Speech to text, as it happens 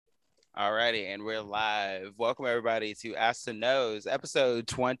Alrighty, and we're live. Welcome everybody to Ask to Knows, episode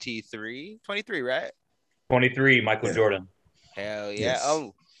 23. 23, right? 23, Michael Yeah. Jordan. Hell yeah. Yes.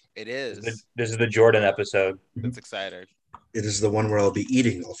 Oh, it This is the, is. this is the Jordan episode. Mhm. That's exciting. It is the one where I'll be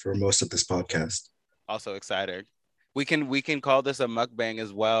eating for most of this podcast. Also exciting. We can call this a mukbang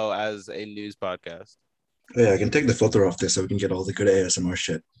as well as a news podcast. Oh, yeah, I can take the filter off this so we can get all the good ASMR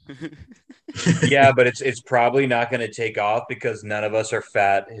shit. Yeah, but it's probably not going to take off because none of us are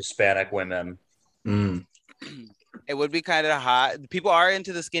fat Hispanic women. Mm. It would be kind of hot. People are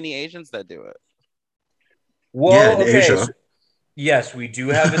into the skinny Asians that do it. Yeah, Well, in okay. Asia. So, yes, we do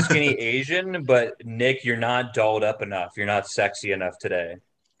have a skinny Asian, but Nick, you're not dolled up enough. You're not sexy enough today.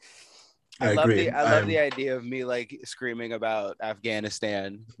 I I love agree. the I love the idea of me like screaming about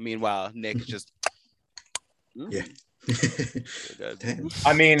Afghanistan. Meanwhile, Nick just Yeah. good. Damn.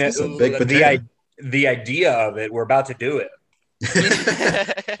 I mean, That's a big the potato. the idea of it, we're about to do it.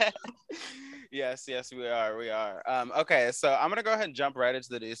 Yes, we are. We are. Okay, so I'm gonna go ahead and jump right into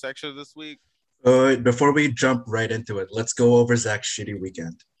the news section this week. Before we jump right into it, let's go over Zach's shitty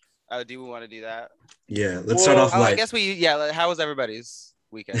weekend. Oh, do we want to do that? Yeah, let's start Well, off Oh, I light. guess we. Yeah. How was everybody's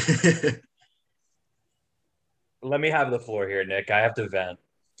weekend? let me have the floor here, Nick. I have to vent.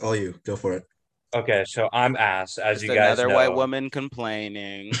 All you, go for it. Okay, so I'm ass, as Just you guys another white know. woman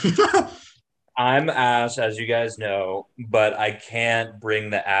complaining. I'm ass, as you guys know, but I can't bring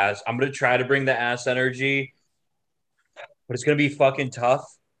the ass. I'm gonna try to bring the ass energy, but it's gonna be fucking tough.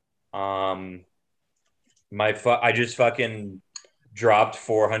 Um, I just fucking dropped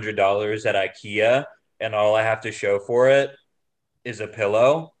 $400 at IKEA, and all I have to show for it is a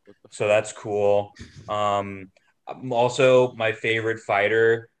pillow, so that's cool. Um, Also, my favorite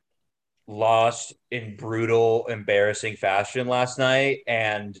fighter lost in brutal, embarrassing fashion last night,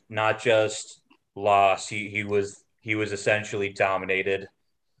 and not just lost. He was essentially dominated.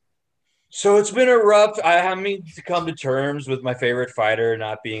 So it's been a rough. I having to come to terms with my favorite fighter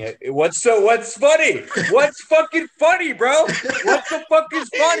not being a. What's funny? What's fucking funny, bro? What the fuck is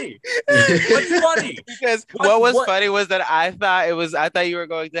funny? What's funny? Because What what was what? funny was that I thought you were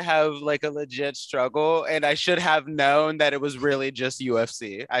going to have like a legit struggle, and I should have known that it was really just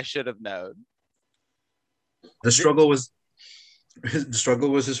UFC. I should have known. the struggle was the struggle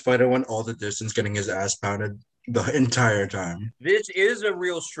was his fighter went all the distance, getting his ass pounded the entire time, This is a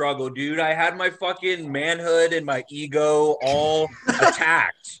real struggle, dude. I had my fucking manhood and my ego all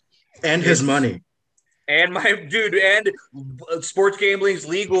attacked. and his It's money. and my dude and sports gambling is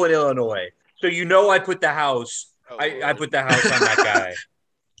legal in Illinois. So I put the house. Oh I Lord. put the house on that guy.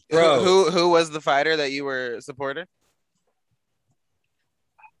 who Bro, who who was the fighter that you were supporting?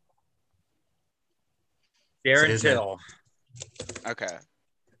 Say Darren his name. Till. Okay,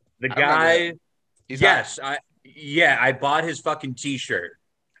 The I remember guy, him. He's hot. yes, I bought his fucking t-shirt.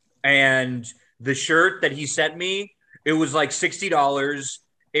 And the shirt that he sent me, it was like $60.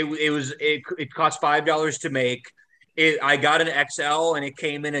 It cost $5 to make. I got an XL and it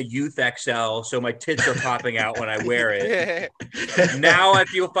came in a youth XL, so my tits are popping out when I wear it. Now I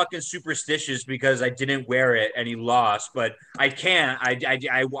feel fucking superstitious because I didn't wear it and he lost, but I can't.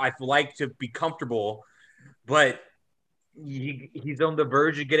 I like to be comfortable, but he's on the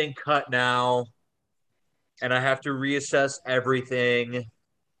verge of getting cut now, and I have to reassess everything.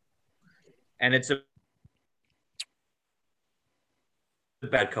 And it's a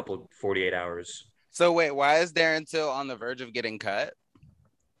bad couple of 48 hours So wait, why is Darren Till on the verge of getting cut?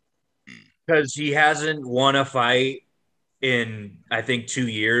 because he hasn't won a fight in, I think, 2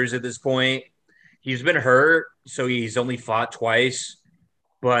 years at this point. He's been hurt, so he's only fought twice,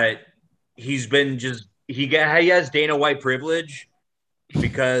 but he's been just he has Dana White privilege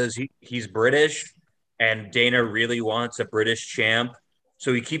because he's British and Dana really wants a British champ.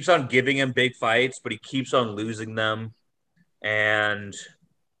 So he keeps on giving him big fights, but he keeps on losing them. And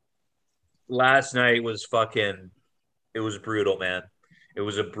last night was fucking it was brutal, man. It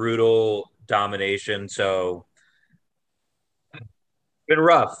was a brutal domination. So been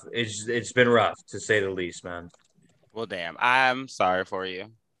rough. It's been rough to say the least, man. Well, damn, I'm sorry for you.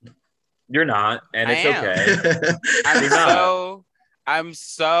 You're not, and I it's am. okay. I'm You're not.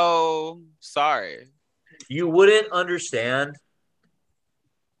 so sorry. You wouldn't understand,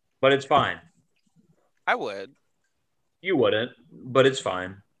 but it's fine. I would. You wouldn't, but it's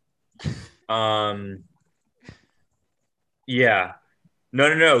fine. Um, yeah. No,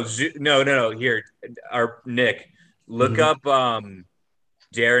 no, no, no, no, no. Here, our Nick, look Mhm. up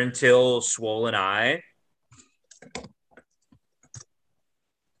Darren Till swollen eye.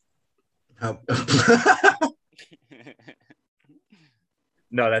 How-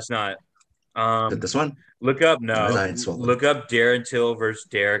 No, that's not. Is it this one? Look up No, his no. eye ain't swollen. Look up Darren Till versus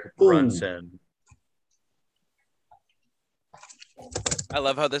Derek Ooh. Brunson. I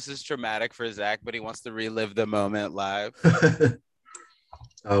love how this is traumatic for Zach, but he wants to relive the moment live.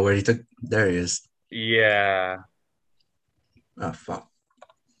 Oh, where he took. There he is. Yeah. Oh, fuck.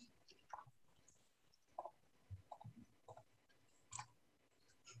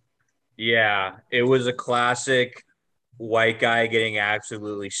 Yeah. It was a classic white guy getting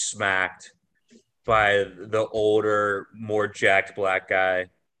absolutely smacked by the older, more jacked black guy.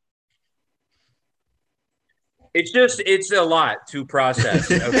 It's a lot to process,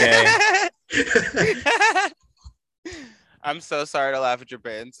 okay? I'm so sorry to laugh at your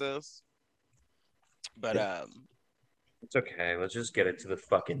pain, sis. But It's okay. Let's just get into the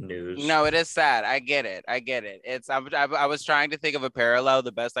fucking news. no, it is sad. I get it. I was trying to think of a parallel.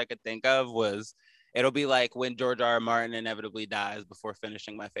 The best I could think of was it'll be like when George R. R. Martin inevitably dies before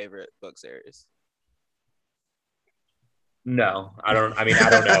finishing my favorite book series. No, I don't. I mean, I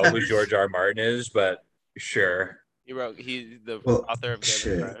don't know who George R. R. Martin is, but sure. He's the Well, author of Game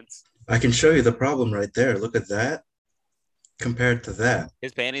shit. of Thrones. I can show you the problem right there. Look at that. Compared to that.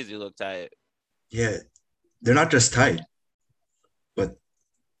 His panties do look tight. Yeah. They're not just tight, but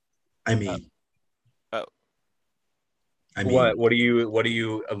I mean, Oh. I mean, What are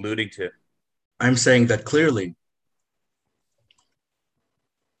you alluding to? I'm saying that clearly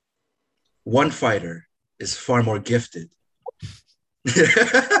one fighter is far more gifted.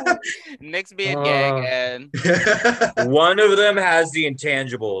 Nick's being gang and One of them has the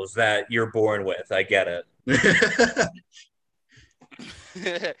intangibles that you're born with. I get it.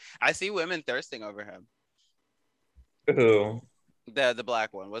 I see women thirsting over him. Who? The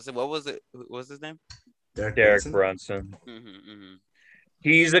black one. What was it? What was his name? Derek Brunson. Mm-hmm.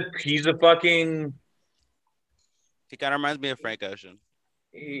 He's a fucking He kind of reminds me of Frank Ocean.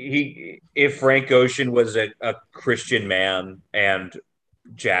 he if Frank Ocean was a Christian man and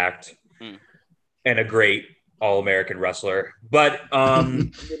jacked and a great all-American wrestler. But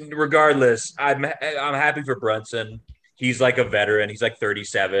regardless, I'm happy for Brunson. He's like a veteran. He's like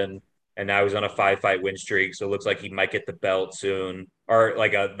 37 and now he's on a 5-fight win streak, so it looks like he might get the belt soon or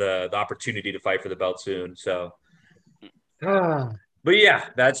like the opportunity to fight for the belt soon. So but yeah,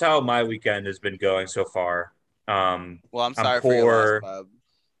 that's how my weekend has been going so far. Well, I'm I'm sorry for your poor. loss, bub.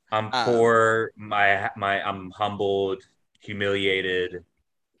 I'm poor. I'm humbled, humiliated.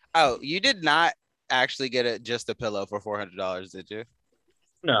 Oh, you did not actually get just a pillow for $400, did you?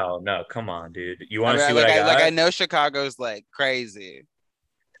 No, come on, dude. You I want to mean, see what I got? I know Chicago's like crazy,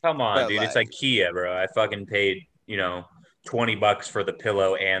 Come on, but dude. It's like, IKEA, bro. I fucking paid, $20 for the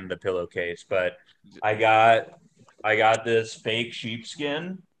pillow and the pillowcase, but I got I got this fake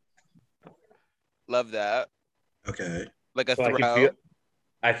sheepskin. love that. Okay. Like a So throw.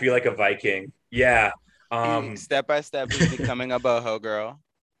 I feel like a Viking. Yeah. Step by step, he's becoming a boho girl.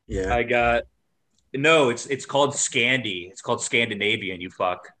 Yeah. I got no, it's called Scandi. It's called Scandinavian, you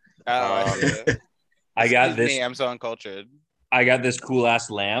fuck. Oh, I Um see. I got Excuse this me, I'm so uncultured. I got this cool ass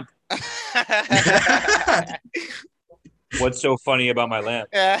lamp. What's so funny about my lamp?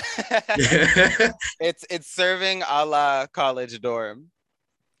 It's serving a la college dorm.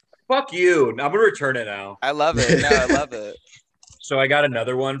 Fuck you. I'm gonna return it now. I love it. No, I love it. So I got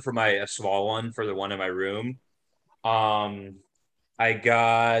another one for a small one for the one in my room. Um, I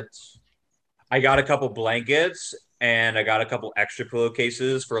got I got a couple blankets and I got a couple extra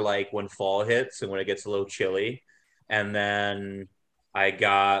pillowcases for like when fall hits and when it gets a little chilly. And then I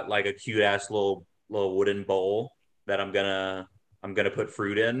got like a cute ass little wooden bowl that I'm gonna put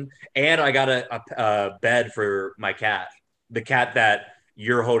fruit in. And I got a bed for my cat, the cat that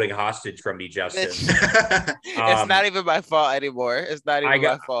you're holding hostage from me, Justin. It's not even my fault anymore. It's not even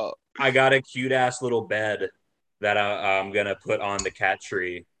my fault. I got a cute ass little bed that I'm gonna put on the cat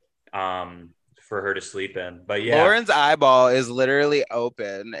tree for her to sleep in. But yeah, Lauren's eyeball is literally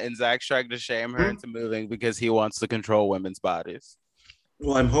open, and Zach's trying to shame her into moving because he wants to control women's bodies.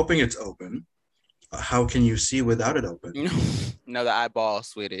 Well, I'm hoping it's open. How can you see without it open? No, the eyeball,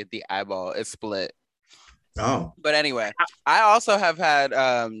 sweetie. The eyeball is split. Oh. But anyway, I also have had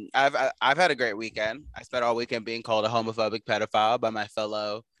I've had a great weekend. I spent all weekend being called a homophobic pedophile by my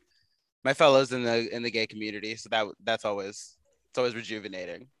fellows in the gay community. So it's always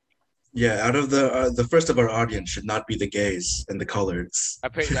rejuvenating. Yeah, out of the first of our audience should not be the gays and the coloreds.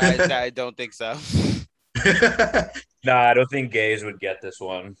 I don't think so. nah, I don't think gays would get this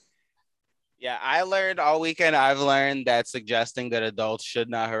one. Yeah, I learned all weekend. I've learned that suggesting that adults should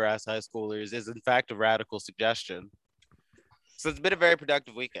not harass high schoolers is in fact a radical suggestion. So it's been a very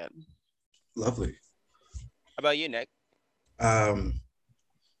productive weekend. Lovely. How about you, Nick? Um,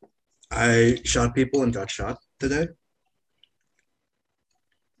 I shot people and got shot today.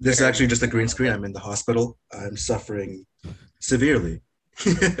 This is Very actually just a green nice. screen. I'm in the hospital. I'm suffering severely.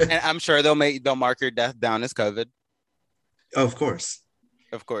 And I'm sure they'll mark your death down as COVID, Of course.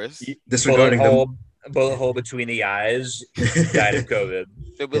 of course. bullet Disregarding them. hole, bullet hole between the eyes. Died of COVID.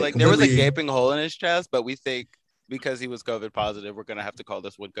 They'll be Yeah, like, there was a completely- gaping hole in his chest, but we think because he was COVID positive, we're gonna have to call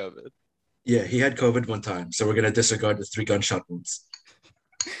this one COVID. Yeah, he had COVID one time, so we're gonna disregard the 3 gunshot wounds.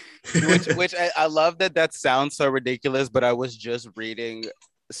 Which I love that sounds so ridiculous, but I was just reading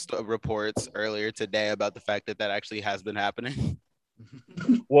reports earlier today about the fact that actually has been happening.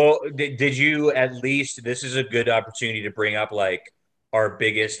 Well, did you at least? This is a good opportunity to bring up like our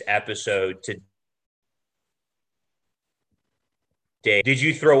biggest episode today. Did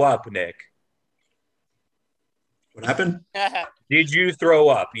you throw up, Nick? What happened? Did you throw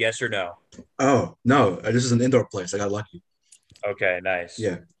up? Yes or no? Oh no, this is an indoor place. I got lucky. Okay, nice.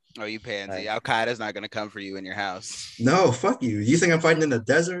 Yeah. Oh, you pansy. Nice. Al Qaeda's not gonna come for you in your house. No, fuck you. You think I'm fighting in the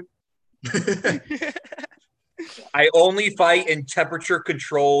desert? I only fight in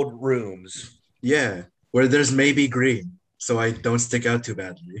temperature-controlled rooms. Yeah, where there's maybe green, so I don't stick out too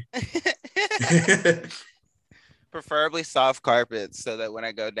badly. Preferably soft carpets so that when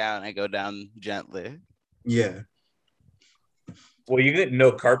I go down gently. Yeah. Well, you get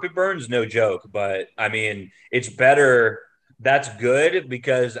no carpet burns, no joke. But I mean, it's better. That's good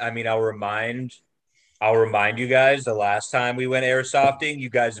because I mean, I'll remind you guys the last time we went airsofting, you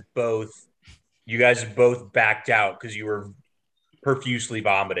guys both backed out because you were profusely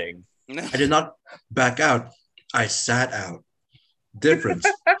vomiting. I did not back out. I sat out. Difference.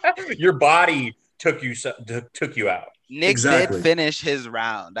 Your body took you out. Nick Exactly. did finish his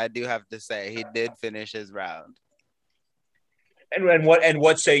round. I do have to say he did finish his round. And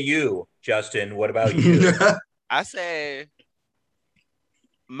what say you, Justin? What about you? I say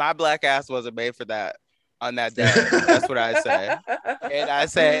my black ass wasn't made for that on that day. That's what I say. And I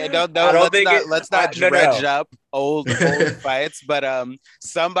say let's not dredge up old fights, but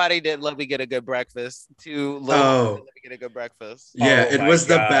somebody didn't let me get a good breakfast. Didn't let me get a good breakfast. Yeah, Oh it my was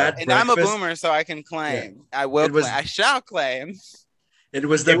the God. bad And breakfast. I'm a boomer, so I can claim. I will It was- claim. I shall claim. It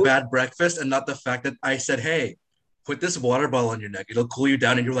was the bad breakfast and not the fact that I said, hey, put this water bottle on your neck. It'll cool you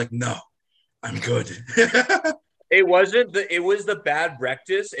down. And you're like, no, I'm good. It was the bad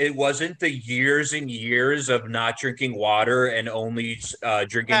breakfast. It wasn't the years and years of not drinking water and only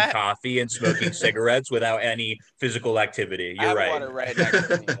drinking coffee and smoking cigarettes without any physical activity. I You're have right. water right next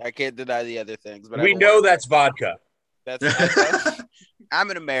to me. I can't deny the other things, but I We have know water. that's vodka. I'm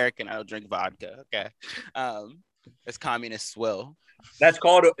an American. I don't drink vodka. Okay, as communists will. That's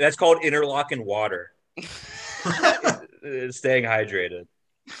called interlocking water. Staying hydrated.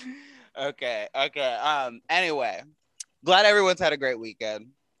 Okay. Anyway, glad everyone's had a great weekend.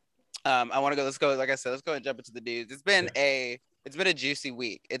 I want to go. Let's go. Like I said, let's go and jump into the news. It's been a juicy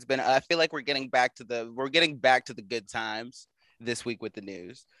week. I feel like we're getting back to the good times this week with the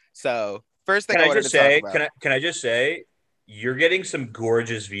news. So first thing Can I wanted to talk about. Can I just say you're getting some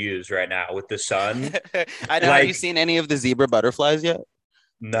gorgeous views right now with the sun. I know. Have you seen any of the zebra butterflies yet?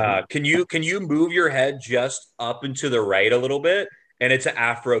 Nah. Can you move your head just up and to the right a little bit? And it's an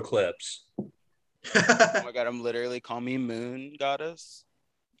Afro eclipse. Oh my god, I'm literally call me moon goddess.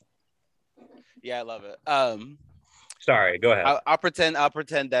 Yeah, I love it. Sorry, go ahead. I'll pretend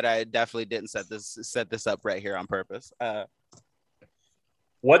that I definitely didn't set this up right here on purpose.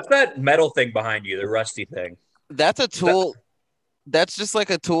 What's that metal thing behind you? The rusty thing. That's a tool. That's just like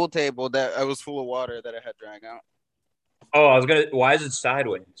a tool table that I was full of water that I had drying out. Oh, why is it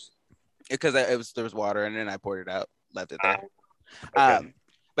sideways? Because there was water in it and I poured it out, left it there. Okay.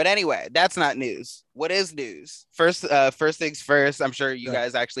 But anyway, that's not news. What is news? First things first. I'm sure you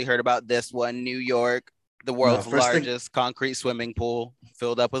guys actually heard about this one. New York, the world's largest concrete swimming pool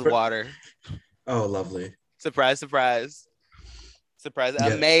filled up with water. Oh, lovely. Surprise, surprise. Surprise. Yeah.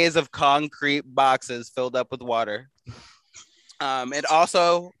 A maze of concrete boxes filled up with water. And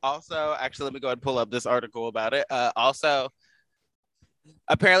also, actually, let me go ahead and pull up this article about it. Also,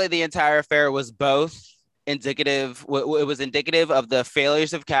 apparently the entire affair was both indicative. It was indicative of the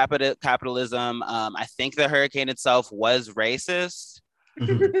failures of capitalism. I think the hurricane itself was racist.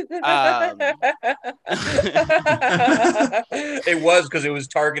 It was because it was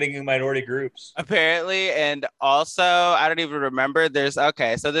targeting minority groups. Apparently, and also I don't even remember.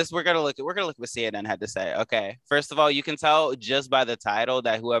 We're gonna look what CNN had to say. Okay, first of all, you can tell just by the title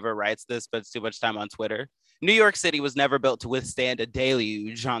that whoever writes this spends too much time on Twitter. New York City was never built to withstand a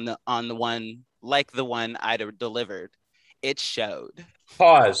deluge on the one like the one I delivered. It showed.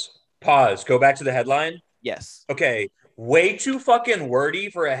 Pause. Go back to the headline. Yes. Okay. way too fucking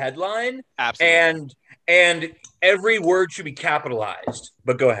wordy for a headline, Absolutely. and every word should be capitalized.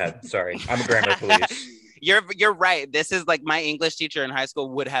 But go ahead. Sorry, I'm a grammar police. You're right. This is like my English teacher in high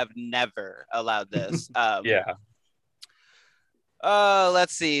school would have never allowed this. Yeah.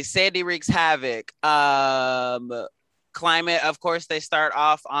 Let's see. Sandy wreaks havoc. Climate, of course, they start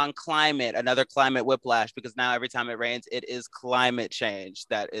off on climate, another climate whiplash, because now every time it rains, it is climate change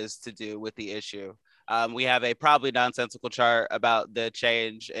that is to do with the issue. We have a probably nonsensical chart about the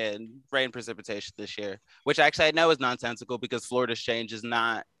change in rain precipitation this year, which actually I know is nonsensical because Florida's change is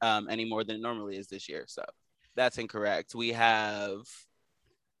not any more than it normally is this year. So that's incorrect. We have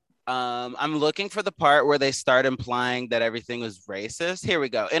I'm looking for the part where they start implying that everything was racist. Here we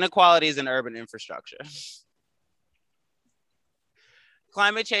go. Inequalities in urban infrastructure.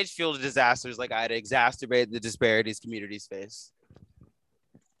 Climate change fueled disasters like Ida exacerbate the disparities communities face.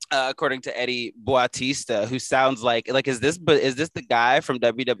 According to Eddie Bautista, who sounds like is this the guy from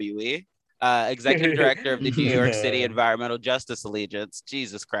WWE? Executive director of the New York City Environmental Justice Alliance.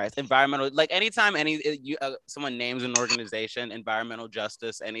 Jesus Christ, environmental, like anytime someone names an organization, environmental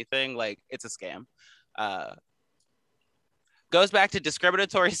justice, anything, like it's a scam. Goes back to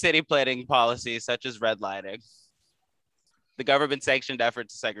discriminatory city planning policies such as redlining. The government sanctioned effort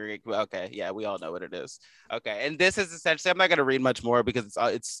to segregate. Okay, yeah, we all know what it is. Okay, and this is essentially, I'm not going to read much more because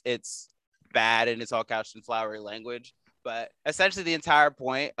it's bad and it's all couched in flowery language. But essentially, the entire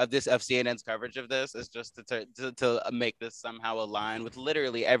point of CNN's coverage of this is just to make this somehow align with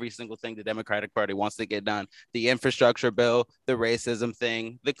literally every single thing the Democratic Party wants to get done: the infrastructure bill, the racism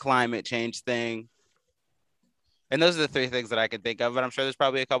thing, the climate change thing. And those are the three things that I can think of, but I'm sure there's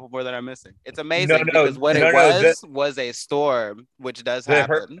probably a couple more that I'm missing. It's amazing because what it was a storm, which does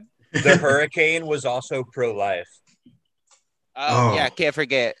happen. The hurricane was also pro-life. Oh, yeah, can't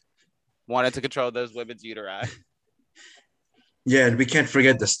forget. Wanted to control those women's uteri. Yeah, and we can't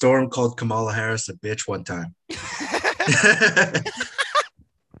forget the storm called Kamala Harris a bitch one time.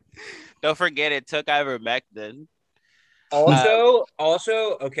 Don't forget it took ivermectin. Also,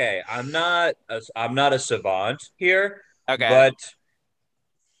 okay, I'm not a savant here, okay,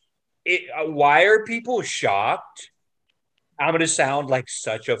 but why are people shocked? I'm gonna sound like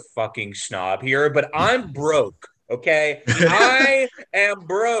such a fucking snob here, but I'm broke. Okay, I am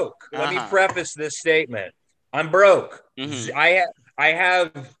broke. Let me preface this statement. I'm broke. Mm-hmm. I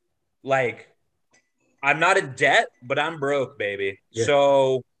have like I'm not in debt, but I'm broke, baby. Yeah.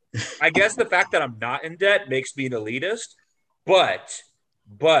 So I guess the fact that I'm not in debt makes me an elitist. But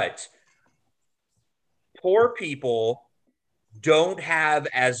poor people don't have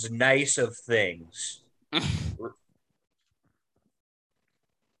as nice of things.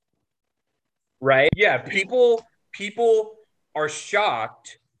 Right? Yeah, people are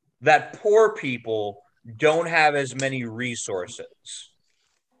shocked that poor people don't have as many resources.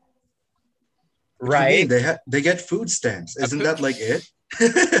 Right? They get food stamps. Isn't that like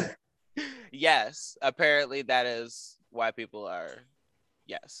it? Yes, apparently that is why people are.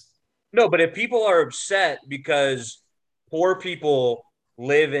 Yes. No, but if people are upset because poor people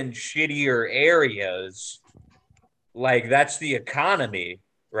live in shittier areas, like that's the economy,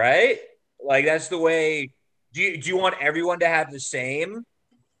 right? Like that's the way. Do you want everyone to have the same?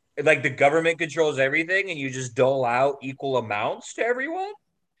 Like the government controls everything, and you just dole out equal amounts to everyone.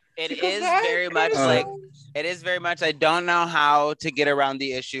 It is very much like it is very much. I don't know how to get around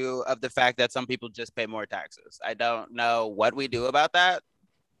the issue of the fact that some people just pay more taxes. I don't know what we do about that.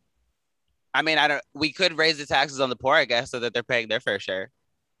 I mean, we could raise the taxes on the poor, I guess, so that they're paying their fair share.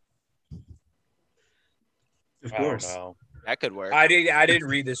 Of course. That could work. I didn't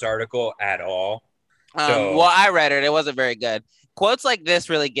read this article at all. Well, I read it. It wasn't very good. Quotes like this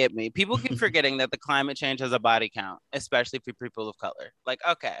really get me. People keep forgetting that the climate change has a body count, especially for people of color. Like,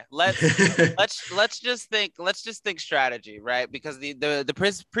 okay, let's just think strategy, right? Because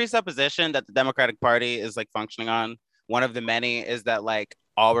the presupposition that the Democratic Party is like functioning on, one of the many, is that like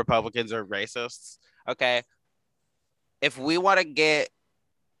all Republicans are racists. Okay, if we want to get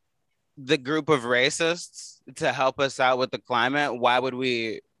the group of racists to help us out with the climate, why would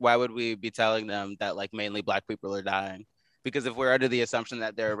we be telling them that like mainly black people are dying? Because if we're under the assumption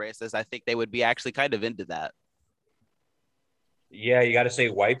that they're racist, I think they would be actually kind of into that. Yeah, you got to say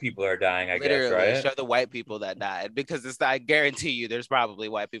white people are dying, I guess, right? Show the white people that died, because I guarantee you there's probably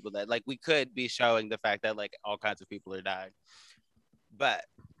white people that, like, we could be showing the fact that like all kinds of people are dying. But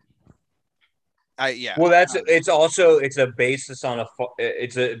yeah. Well, it's a basis on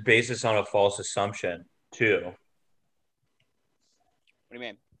a false assumption too. What do you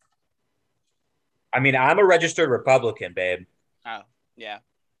mean? I mean, I'm a registered Republican, babe. Oh, yeah.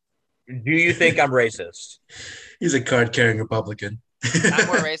 Do you think I'm racist? He's a card-carrying Republican. Not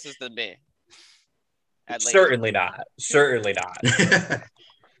more racist than me. At least. Certainly not. Certainly not.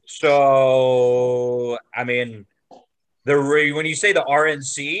 So, I mean, when you say the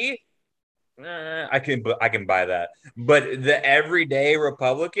RNC, I can buy that. But the everyday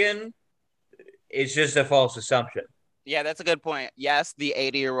Republican, it's just a false assumption. Yeah, that's a good point. Yes, the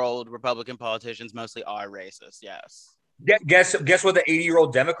 80-year-old Republican politicians mostly are racist. Yes. Guess what the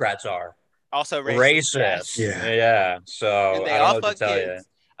 80-year-old Democrats are? Also racist. Racist. Yeah. Yeah. So And they I don't all know what fuck to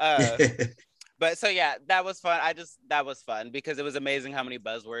tell kids. you. But so yeah, that was fun. That was fun because it was amazing how many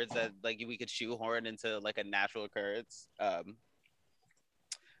buzzwords that like we could shoehorn into like a natural occurrence.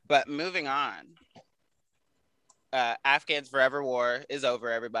 But moving on, Afghans Forever War is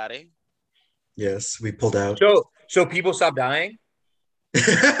over. Everybody. Yes, we pulled out. So people stop dying.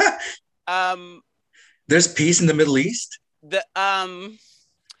 There's peace in the Middle East. The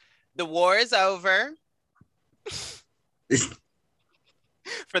war is over.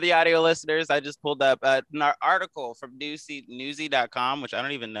 For the audio listeners, I just pulled up an article from newsy.com, which I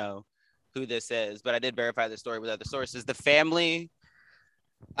don't even know who this is, but I did verify the story with other sources. The family,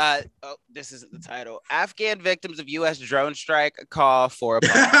 this isn't the title. Afghan victims of U.S. drone strike call for a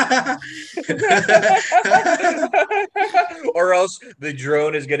or else the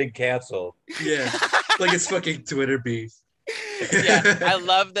drone is getting canceled. Yeah, like it's fucking Twitter beef. Yeah, I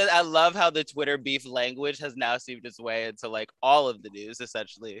love that. I love how the Twitter beef language has now seeped its way into like all of the news.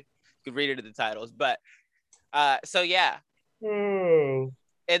 Essentially, you could read it in the titles. But so yeah, and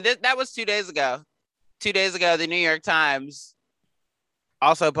that was 2 days ago. 2 days ago, the New York Times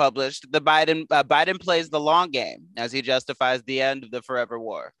also published the Biden plays the long game as he justifies the end of the forever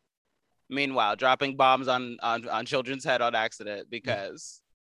war. Meanwhile, dropping bombs on children's head on accident because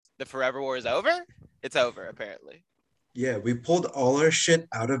the forever war is over. It's over apparently. Yeah, we pulled all our shit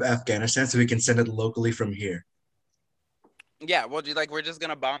out of Afghanistan so we can send it locally from here. Yeah, well, we're just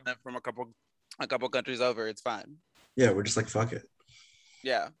gonna bomb them from a couple countries over. It's fine. Yeah, we're just like fuck it.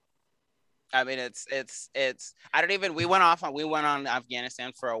 Yeah, I mean it's I don't even we went on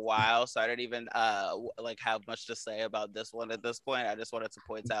Afghanistan for a while, so I don't even like have much to say about this one at this point. I just wanted to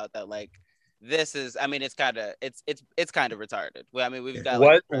point out that like this is it's kind of retarded. Well, I mean we've got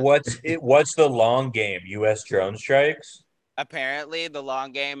what's the long game? U.S. drone strikes. Apparently the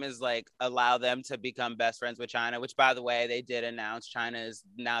long game is like allow them to become best friends with China, which by the way they did announce China is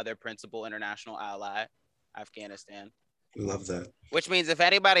now their principal international ally, Afghanistan. Love that. Which means if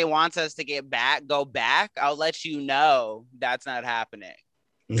anybody wants us to go back, I'll let you know that's not happening.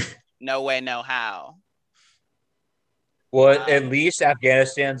 No way, no how. Well, at least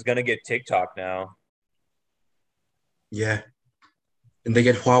Afghanistan's gonna get TikTok now. Yeah, and they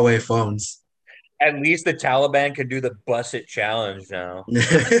get Huawei phones. At least the Taliban can do the bus it challenge now.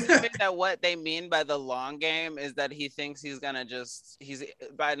 Assuming that what they mean by the long game is that Biden thinks he's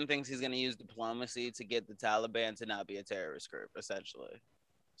gonna use diplomacy to get the Taliban to not be a terrorist group, essentially.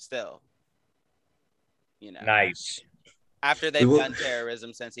 Still, nice. After they've done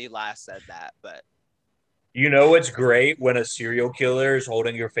terrorism since he last said that, but you know what's great when a serial killer is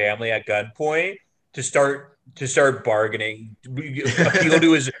holding your family at gunpoint to start bargaining,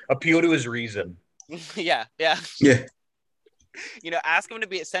 appeal to his reason. Yeah. Ask him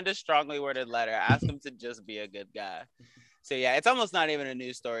to send a strongly worded letter. Ask him to just be a good guy. So yeah, it's almost not even a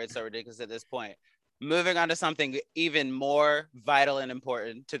news story. It's so ridiculous at this point. Moving on to something even more vital and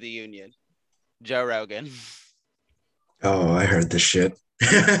important to the union. Joe Rogan. Oh, I heard this shit.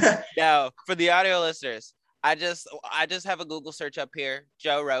 Now, for the audio listeners, I just have a Google search up here,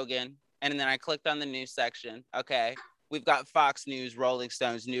 Joe Rogan, and then I clicked on the news section. Okay. We've got Fox News, Rolling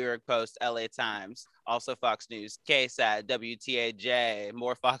Stones, New York Post, LA Times, also Fox News, KSAT, WTAJ,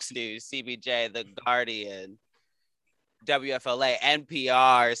 more Fox News, CBJ, The Guardian, WFLA,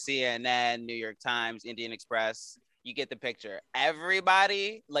 NPR, CNN, New York Times, Indian Express. You get the picture.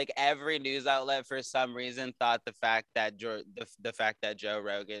 Everybody, like every news outlet, for some reason, thought the fact that Joe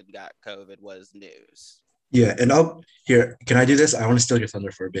Rogan got COVID was news. Yeah, and can I do this? I want to steal your thunder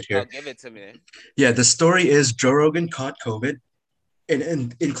for a bit here. Oh, give it to me. Yeah, the story is Joe Rogan caught COVID.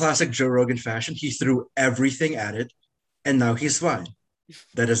 And in classic Joe Rogan fashion, he threw everything at it, and now he's fine.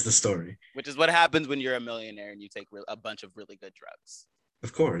 That is the story. Which is what happens when you're a millionaire and you take a bunch of really good drugs.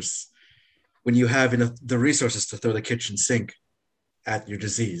 Of course. When you have the resources to throw the kitchen sink at your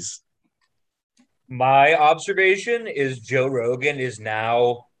disease. My observation is Joe Rogan is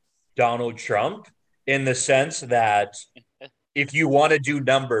now Donald Trump in the sense that if you want to do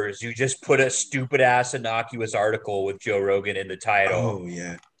numbers, you just put a stupid ass innocuous article with Joe Rogan in the title. Oh,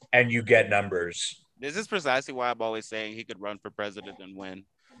 yeah. And you get numbers. This is precisely why I'm always saying he could run for president and win.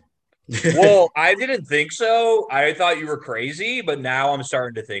 Well, I didn't think so. I thought you were crazy, but now I'm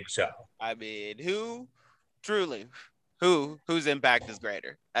starting to think so. I mean, who truly, whose impact is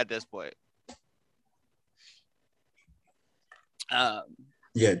greater at this point? Um,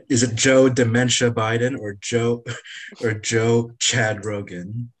 Yeah, is it Joe Dementia Biden or Joe Chad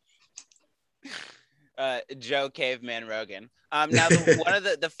Rogan? Joe Caveman Rogan. Now one of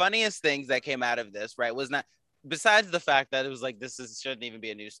the funniest things that came out of this, right, was not besides the fact that it was like shouldn't even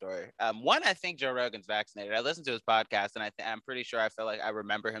be a news story. One, I think Joe Rogan's vaccinated. I listened to his podcast, and I'm pretty sure I feel like I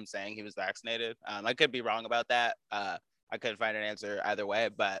remember him saying he was vaccinated. I could be wrong about that. I couldn't find an answer either way,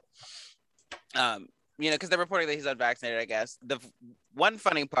 but because they're reporting that he's unvaccinated. I guess the one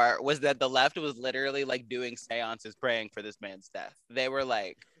funny part was that the left was literally like doing seances praying for this man's death. They were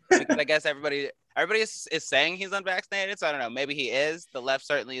like, because I guess everybody is saying he's unvaccinated, so I don't know, maybe he is. The left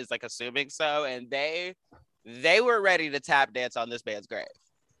certainly is like assuming so, and they were ready to tap dance on this man's grave,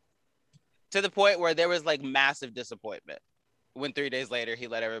 to the point where there was like massive disappointment when 3 days later he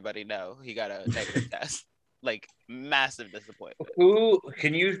let everybody know he got a negative test. Like massive disappointment. Who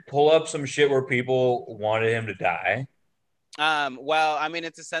can you pull up some shit where people wanted him to die? Well, I mean,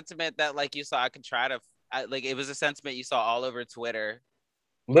 it's a sentiment that like you saw. I could try to like it was a sentiment you saw all over Twitter.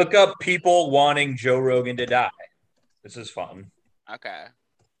 Look up people wanting Joe Rogan to die. This is fun. Okay.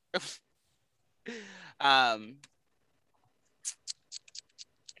 um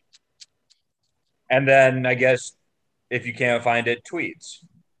And then I guess if you can't find it, tweets.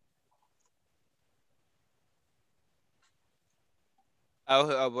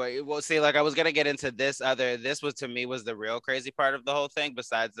 oh boy. Well, see, like I was gonna get into this was to me was the real crazy part of the whole thing,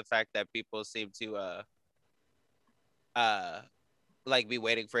 besides the fact that people seem to uh like be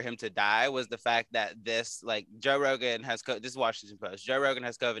waiting for him to die, was the fact that this like Joe Rogan has this is Washington Post. Joe Rogan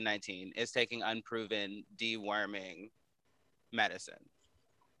has COVID-19, is taking unproven deworming medicine.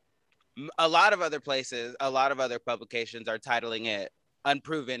 A lot of other places, a lot of other publications are titling it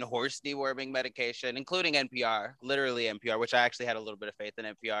unproven horse deworming medication, including NPR, literally NPR, which I actually had a little bit of faith in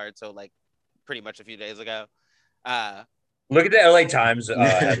NPR until like pretty much a few days ago. Look at the LA Times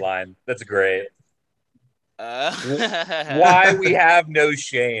headline. That's great. Why we have no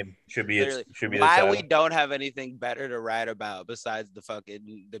shame should be literally, should be the why title. we don't have anything better to write about besides the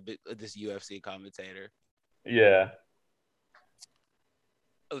fucking this UFC commentator. Yeah.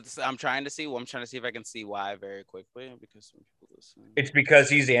 I'm trying to see if I can see why very quickly, because some people listen. It's because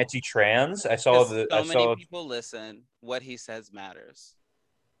he's anti-trans. Many people listen. What he says matters.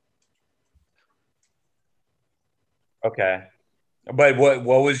 Okay. But what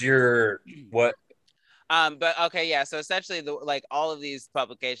was your what? But okay, yeah. So essentially, like all of these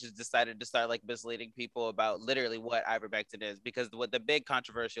publications decided to start like misleading people about literally what ivermectin is, because what the big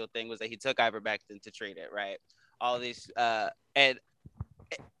controversial thing was that he took ivermectin to treat it, right? All of these, and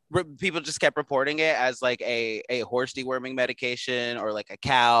people just kept reporting it as like a horse deworming medication or like a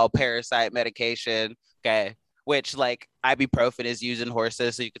cow parasite medication. Okay, which like ibuprofen is used in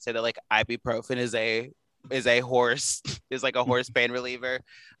horses, so you could say that like ibuprofen is a horse is like a horse pain reliever.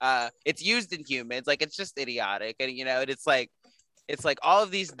 It's used in humans. Like it's just idiotic, and it's like all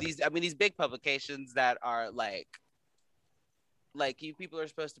of these I mean these big publications that are like you people are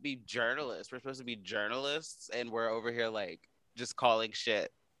supposed to be journalists. We're supposed to be journalists, and we're over here like just calling shit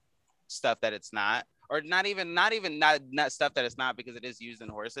stuff that it's not, or not stuff that it's not, because it is used in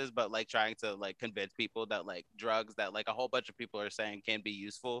horses, but like trying to like convince people that like drugs that like a whole bunch of people are saying can be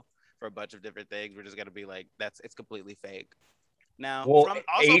useful for a bunch of different things, we're just gonna be like it's completely fake. Now, Well,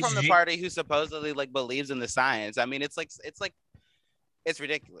 from the party who supposedly like believes in the science, I mean, it's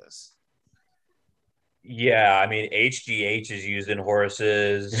ridiculous. Yeah, I mean HGH is used in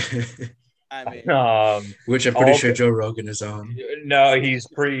horses. I mean, which I'm pretty sure Joe Rogan is on. No, he's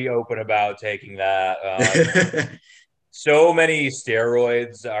pretty open about taking that. So many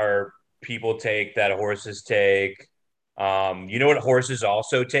steroids are people take that horses take. You know what horses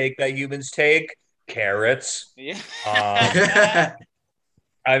also take that humans take? Carrots. Yeah.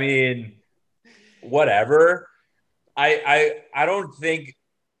 I mean, whatever. I don't think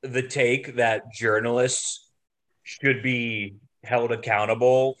the take that journalists should be held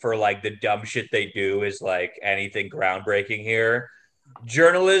accountable for like the dumb shit they do is like anything groundbreaking here.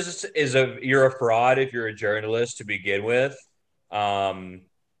 Journalists you're a fraud if you're a journalist to begin with, and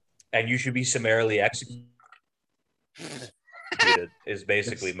you should be summarily executed. Is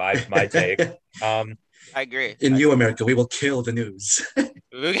basically my take. I agree. In America, we will kill the news.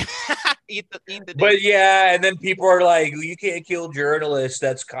 eat the news. But yeah, and then people are like, you can't kill journalists.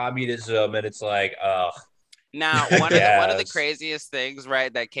 That's communism, and it's like, ugh. Now, one of the craziest things,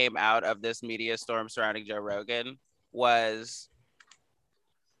 right, that came out of this media storm surrounding Joe Rogan was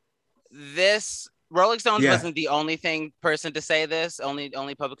this Rolling Stones Yeah. wasn't the only person to say this,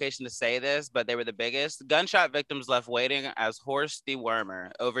 only publication to say this, but they were the biggest. Gunshot victims left waiting as horse dewormer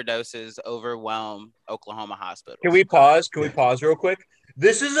overdoses overwhelm Oklahoma hospitals. Can we pause? Can we Yeah. pause real quick?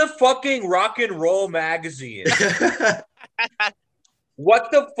 This is a fucking rock and roll magazine.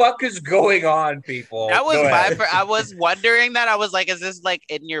 What the fuck is going on, people? That was Go my. ahead. I was wondering that. I was like, is this like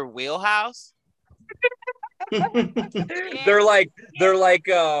in your wheelhouse? They're like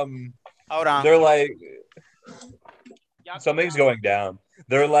Hold on. they're like something's going down.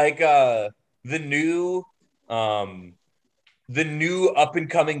 They're like the new up and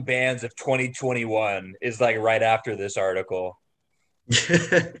coming bands of 2021 is like right after this article.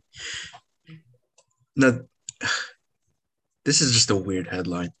 No, this is just a weird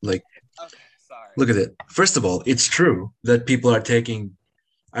headline. Like, Okay, sorry. look at it. First of all, it's true that people are taking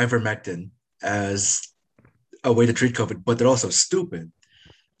ivermectin as a way to treat COVID, but they're also stupid.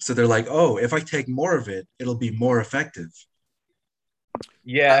 So they're like, oh, if I take more of it, it'll be more effective.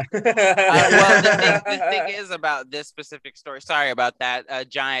 Yeah. Well, the thing is about this specific story. Sorry about that. A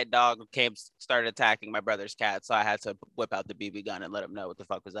giant dog started attacking my brother's cat, so I had to whip out the BB gun and let him know what the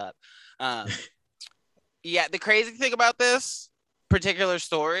fuck was up. Yeah, the crazy thing about this particular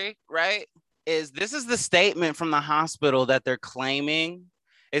story, right, is this is the statement from the hospital that they're claiming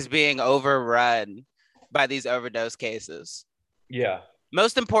is being overrun by these overdose cases. Yeah.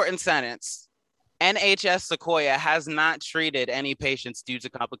 Most important sentence. NHS Sequoia has not treated any patients due to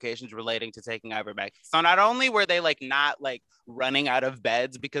complications relating to taking ivermectin. So not only were they like not like running out of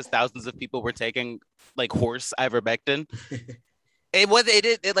beds because thousands of people were taking like horse ivermectin,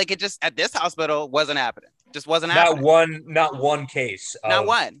 it just at this hospital wasn't happening. Just wasn't happening. Not one case. Not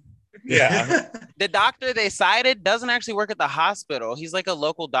one. Yeah. The doctor they cited doesn't actually work at the hospital. He's like a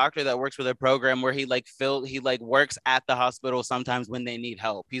local doctor that works with a program where he works at the hospital sometimes when they need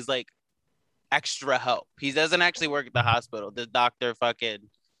help. He's like extra help. He doesn't actually work at the hospital. The doctor So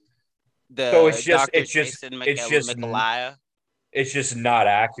it's just Mikolaya. It's just not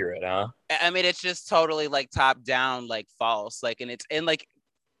accurate, huh? I mean, it's just totally like top down, like false. Like, and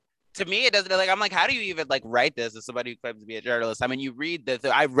to me, it doesn't like, I'm like, how do you even like write this as somebody who claims to be a journalist? I mean, you read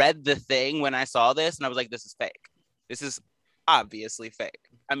I read the thing when I saw this and I was like, this is fake. This is obviously fake.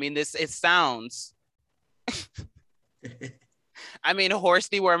 I mean, it sounds, I mean, horse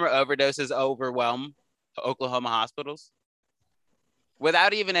dewormer overdoses overwhelm Oklahoma hospitals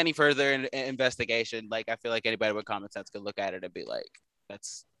without even any further investigation. Like, I feel like anybody with common sense could look at it and be like,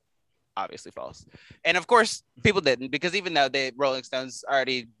 that's obviously false. And of course, people didn't, because even though Rolling Stones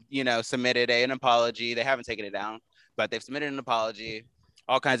already, submitted an apology, they haven't taken it down, but they've submitted an apology.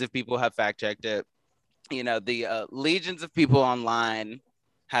 All kinds of people have fact checked it. The legions of people online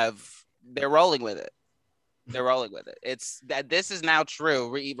they're rolling with it. They're rolling with it. It's that this is now true,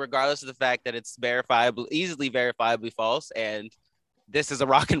 regardless of the fact that it's easily verifiably false. And this is a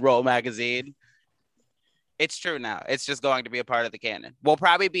rock and roll magazine. It's true now. It's just going to be a part of the canon. We'll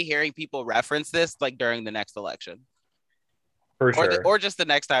probably be hearing people reference this like during the next election. For sure. Or just the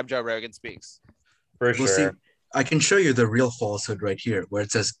next time Joe Rogan speaks. For sure. See, I can show you the real falsehood right here where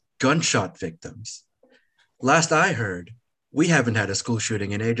it says gunshot victims. Last I heard, we haven't had a school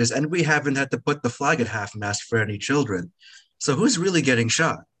shooting in ages and we haven't had to put the flag at half-mast for any children. So who's really getting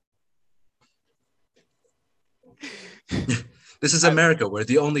shot? This is America where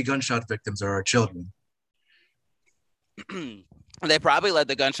the only gunshot victims are our children. They probably let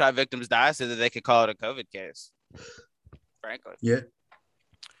the gunshot victims die so that they could call it a COVID case. Frankly. Yeah.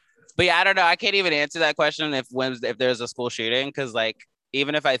 But yeah, I don't know. I can't even answer that question if there's a school shooting, because like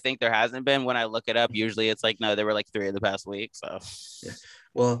even if I think there hasn't been, when I look it up, usually it's like no, there were like 3 in the past week. So yeah.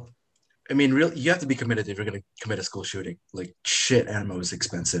 Well, I mean, you have to be committed if you're going to commit a school shooting. Like shit, ammo is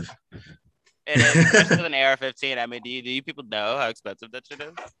expensive. It is, especially with an AR-15. I mean, do you people know how expensive that shit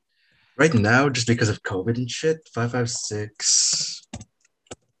is? Right now, just because of COVID and shit, 5.56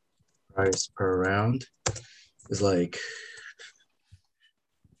 price per round is like,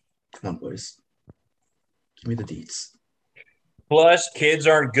 come on, boys, give me the deets. Plus, kids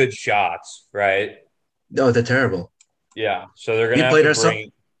aren't good shots, right? No, they're terrible. Yeah, so they're gonna have to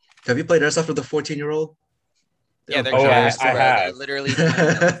bring. Have you played airsoft with a 14-year-old? Yeah, they're I have. They're literally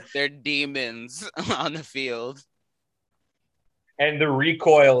they're demons on the field. And the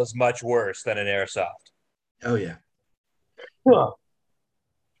recoil is much worse than an airsoft. Oh yeah. Huh.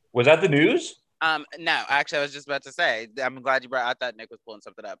 Was that the news? No, actually, I was just about to say. I'm glad you brought. I thought Nick was pulling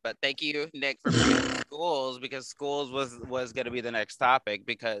something up, but thank you, Nick, for bringing schools, because schools was going to be the next topic.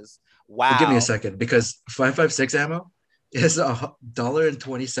 Because wow, well, give me a second, because 5.56 ammo is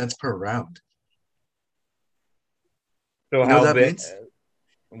 $1.20 per round. So you know how what that big? means?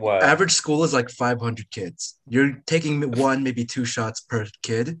 What? Average school is like 500 kids. You're taking one, maybe two shots per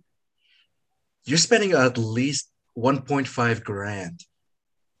kid. You're spending at least 1.5 grand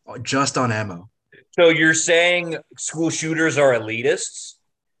just on ammo. So you're saying school shooters are elitists?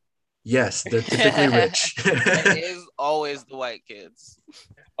 Yes, they're typically rich. It is always the white kids.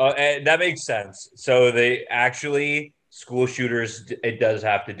 And that makes sense. So they actually school shooters. It does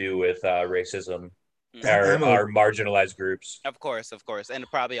have to do with racism That or ammo, marginalized groups. Of course, and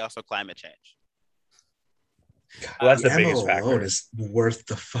probably also climate change. Well, that's the the ammo biggest alone factor. is worth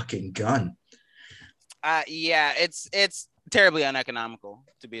the fucking gun. Yeah, it's terribly uneconomical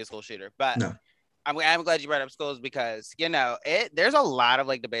to be a school shooter, but No. I'm glad you brought up schools because there's a lot of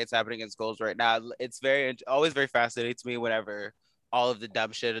like debates happening in schools right now. It's always very fascinating to me whenever all of the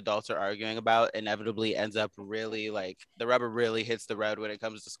dumb shit adults are arguing about inevitably ends up really like the rubber really hits the road when it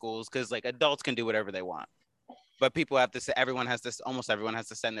comes to schools because like adults can do whatever they want. But people have to say almost everyone has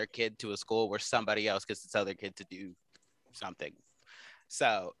to send their kid to a school where somebody else gets to tell their kid to do something.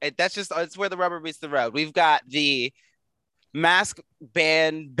 So it's where the rubber meets the road. We've got the mask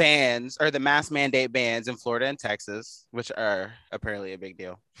bans or the mask mandate bans in Florida and Texas, which are apparently a big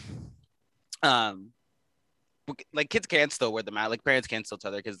deal. Like kids can still wear the mask, like parents can still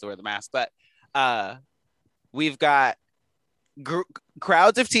tell their kids to wear the mask, but we've got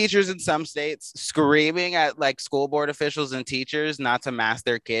crowds of teachers in some states screaming at like school board officials and teachers not to mask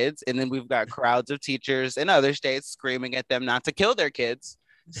their kids, and then we've got crowds of teachers in other states screaming at them not to kill their kids.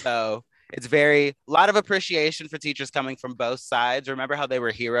 So it's a lot of appreciation for teachers coming from both sides. Remember how they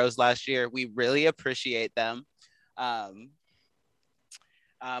were heroes last year? We really appreciate them.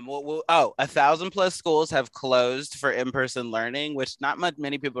 1,000+ schools have closed for in-person learning, which not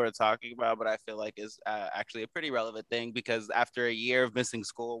many people are talking about, but I feel like is actually a pretty relevant thing because after a year of missing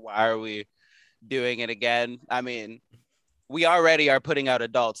school, why are we doing it again? I mean, we already are putting out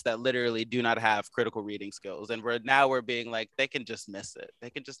adults that literally do not have critical reading skills, and we're being like, they can just miss it. They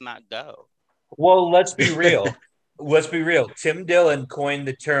can just not go. Well, let's be real. Let's be real. Tim Dillon coined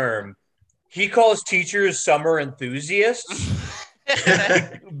the term. He calls teachers summer enthusiasts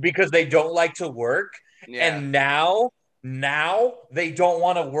because they don't like to work. Yeah, And now they don't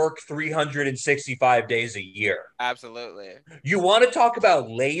want to work 365 days a year. absolutely. You want to talk about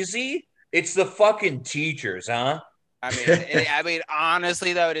lazy? It's the fucking teachers, huh? I mean,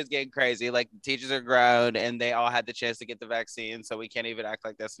 honestly, though, it is getting crazy. Like, the teachers are grown and they all had the chance to get the vaccine, so we can't even act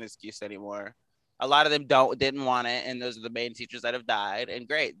like that's an excuse anymore. A lot of them didn't want it, and those are the main teachers that have died. And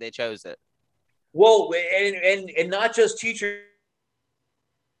great, they chose it. Well, and not just teachers.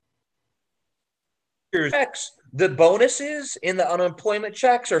 Checks, the bonuses in the unemployment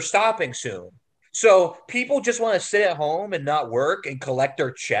checks are stopping soon. So people just want to sit at home and not work and collect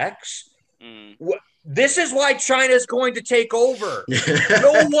their checks. Mm. This is why China's going to take over.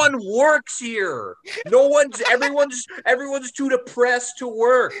 No one works here. Everyone's too depressed to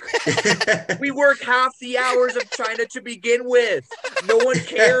work. We work half the hours of China to begin with. No one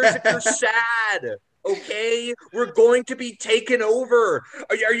cares if you're sad. Okay, we're going to be taken over.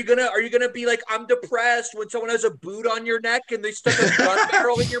 Are you gonna be like, I'm depressed when someone has a boot on your neck and they stuck a gun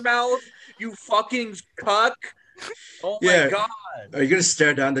barrel in your mouth? You fucking cuck. Oh my god. Are you gonna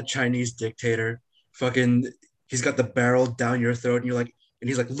stare down the Chinese dictator? Fucking, he's got the barrel down your throat, and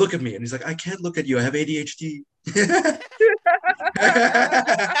he's like, look at me, and he's like, I can't look at you. I have ADHD.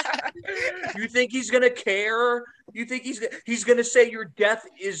 You think he's gonna care? You think he's gonna say your death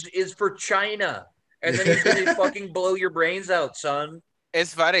is for China, and then he's gonna fucking blow your brains out, son?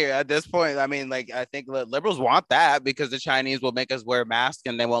 It's funny at this point. I mean, like, I think liberals want that because the Chinese will make us wear masks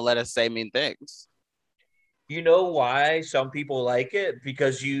and they won't let us say mean things. You know why some people like it?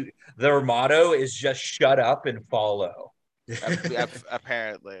 Because their motto is just shut up and follow.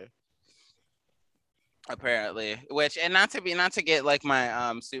 Apparently, which, and not to get like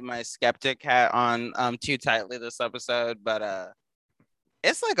my skeptic hat on too tightly this episode, but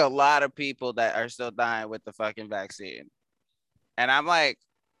it's like a lot of people that are still dying with the fucking vaccine, and I'm like,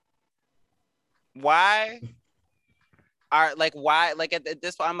 why at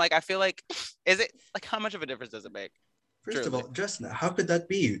this point, I'm like, I feel like, is it like, how much of a difference does it make? First of all, Justin, how could that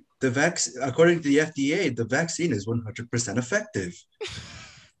be? According to the FDA, the vaccine is 100% effective.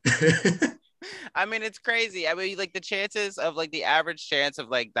 I mean, it's crazy. I mean, like, the chances of like the average chance of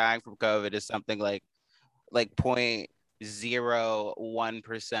like dying from COVID is something like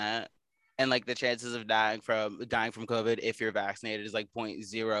 0.01%. And like the chances of dying from COVID if you're vaccinated is like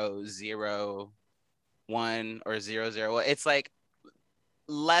 0.001 or 00. It's like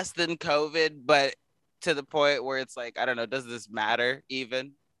less than COVID, but to the point where it's like, I don't know, does this matter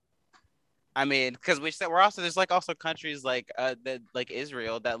even? I mean, because we're also there's like also countries like that like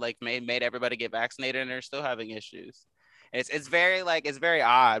Israel that like made everybody get vaccinated and they're still having issues. It's very like it's very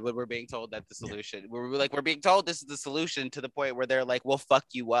odd when we're being told that the solution we're being told this is the solution to the point where they're like we'll fuck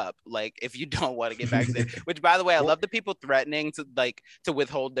you up like if you don't want to get vaccinated. Which by the way, I love the people threatening to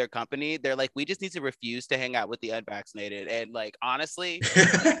withhold their company. They're like we just need to refuse to hang out with the unvaccinated and like honestly,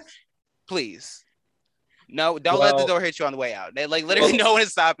 please. No, don't let the Well, door hit you on the way out. They like literally no one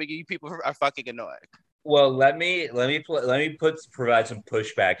is stopping you. You people are fucking annoying. well, let me provide some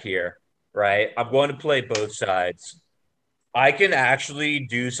pushback here, right? I'm going to play both sides. I can actually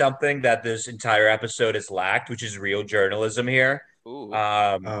do something that this entire episode has lacked, which is real journalism here. Ooh.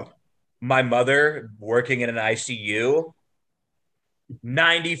 Um, Oh, my mother working in an ICU,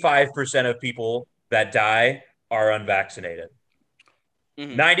 95% of people that die are unvaccinated.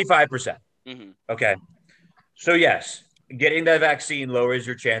 Mm-hmm. 95%. Mm-hmm. Okay. So, yes, getting that vaccine lowers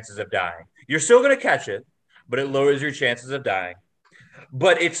your chances of dying. You're still going to catch it, but it lowers your chances of dying.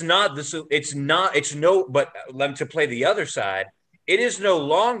 But it's not the it's not it's no but let me to play the other side. It is no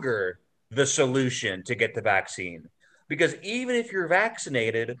longer the solution to get the vaccine because even if you're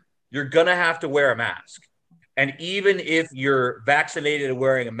vaccinated, you're gonna have to wear a mask, and even if you're vaccinated and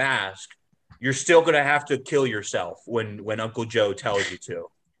wearing a mask, you're still gonna have to kill yourself when Uncle Joe tells you to.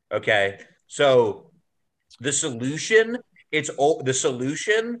 Okay, so the solution the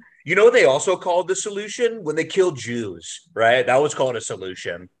solution you know what they also called the solution when they killed Jews, right? That was called a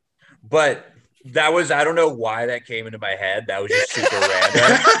solution. But that was I don't know why that came into my head. That was just super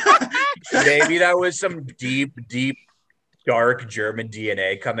random. Maybe that was some deep dark German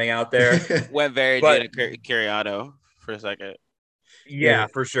DNA coming out there. Went very But Gina Carano for a second. yeah,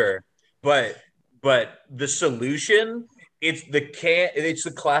 for sure. But the solution, it's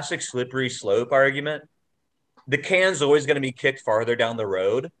the classic slippery slope argument. The can's always going to be kicked farther down the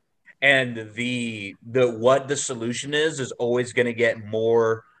road, and the what the solution is always going to get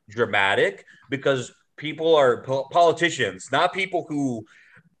more dramatic because people are politicians, not people who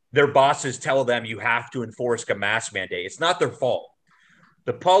their bosses tell them you have to enforce a mask mandate. It's not their fault.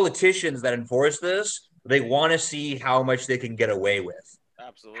 The politicians that enforce this, they want to see how much they can get away with,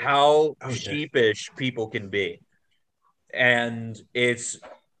 Absolutely. how oh yeah. sheepish people can be, and it's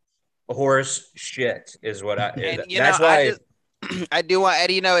horse shit is what And that's I why. just I do want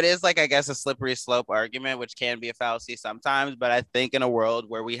Eddie, it is like I guess a slippery slope argument, which can be a fallacy sometimes, but I think in a world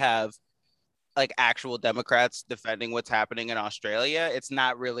where we have like actual Democrats defending what's happening in Australia, it's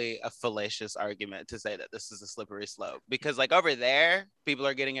not really a fallacious argument to say that this is a slippery slope because like over there, people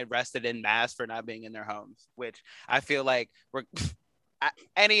are getting arrested in mass for not being in their homes, which I feel like we're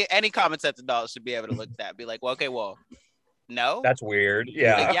any common sense adult should be able to look at that, be like, well, okay, well, no, That's weird.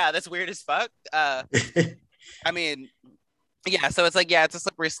 Yeah. yeah, that's weird as fuck. I mean, yeah, so it's like, yeah, it's a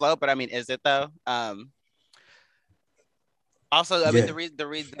slippery slope, but I mean, is it though? Also, I mean, Yeah.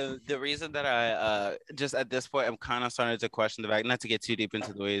 the reason that I just at this point I'm kind of starting to question the vaccine, not to get too deep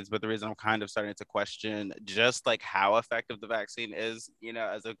into the weeds, but the reason I'm kind of starting to question just like how effective the vaccine is,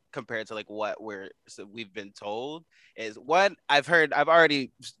 as a compared to like what we've been told is what I've heard.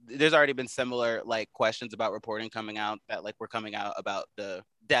 There's already been similar like questions about reporting coming out that like we're coming out about the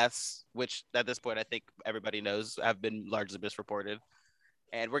deaths, which at this point I think everybody knows have been largely misreported,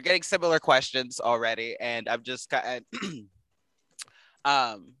 and we're getting similar questions already, and I'm just kind of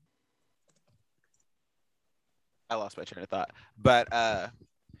Um, I lost my train of thought, but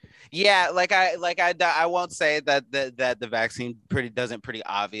yeah, I won't say that the vaccine doesn't pretty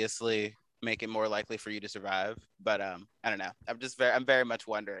obviously make it more likely for you to survive, but I don't know. I'm very much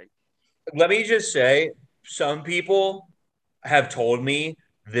wondering. Let me just say, some people have told me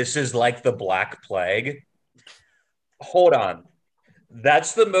this is like the Black Plague. Hold on.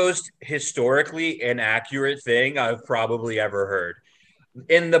 That's the most historically inaccurate thing I've probably ever heard.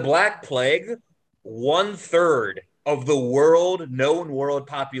 In the Black Plague, one third of the known world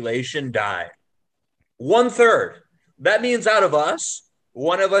population died. One third. That means out of us,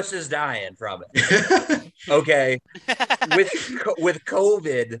 one of us is dying from it. Okay. With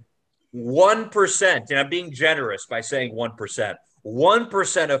COVID, 1%, and I'm being generous by saying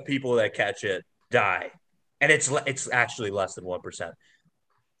 1% of people that catch it die. And it's actually less than 1%.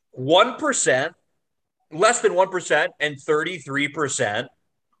 1%, less than 1%, and 33%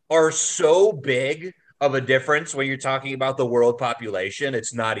 are so big of a difference when you're talking about the world population,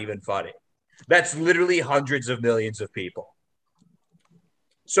 it's not even funny. That's literally hundreds of millions of people.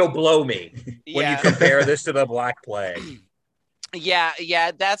 So blow me when you Yeah. compare this to the Black Plague.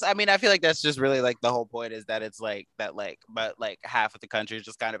 Yeah, that's I mean, I feel like that's just really like the whole point is that it's like that like but like half of the country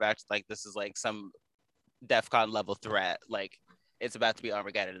just kind of acts like this is like some DEF CON level threat. Like it's about to be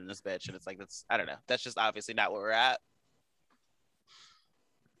Armageddon in this bitch, and it's like that's I don't know. That's just obviously not where we're at.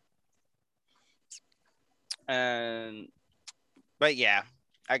 And but yeah,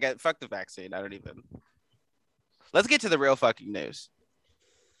 I get fuck the vaccine. I don't even. Let's get to the real fucking news.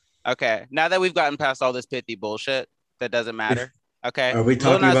 Okay, now that we've gotten past all this pithy bullshit that doesn't matter. Okay, Are we Lil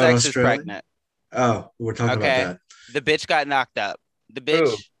talking Nas about X is Australia? pregnant. Oh, we're talking about Okay, that. the bitch got knocked up. The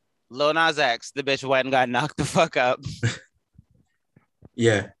bitch, Lil Nas X, the bitch went and got knocked the fuck up.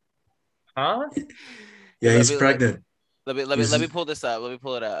 Yeah. Huh? Yeah, Let he's me- pregnant. Let me pull this up. Let me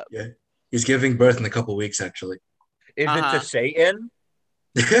pull it up. Yeah. He's giving birth in a couple weeks, actually. Is it Uh-huh. to Satan?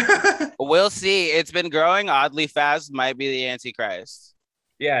 We'll see. It's been growing oddly fast. Might be the Antichrist.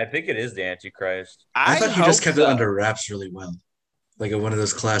 Yeah, I think it is the Antichrist. I I thought he hope just kept so. it under wraps really well. Like one of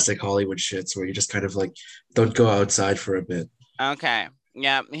those classic Hollywood shits where you just kind of like don't go outside for a bit. Okay.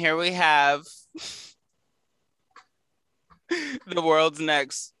 Yeah. Here we have the world's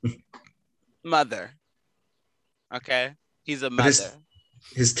next mother. Okay. He's a But mother.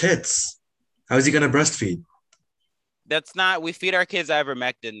 his tits. How is he gonna breastfeed? That's not. We feed our kids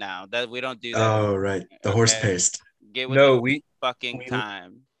ivermectin now. That we don't do that. Oh, right. The horse paste. Get with No, the fucking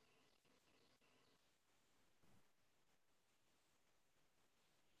time.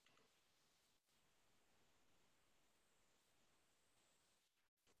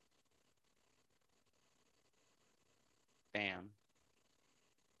 Damn.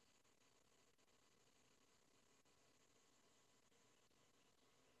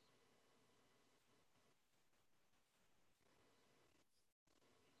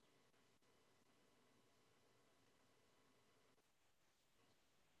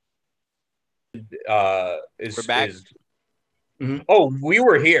 We're back. Mhm. Oh, we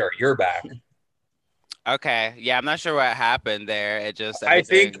were here. You're back. Okay. Yeah, I'm not sure what happened there. It just I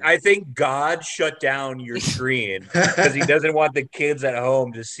everything. think God shut down your screen because he doesn't want the kids at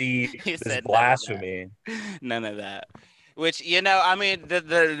home to see He this said blasphemy. none of that. Which I mean,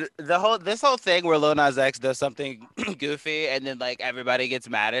 the whole this whole thing where Lil Nas X does something goofy and then like everybody gets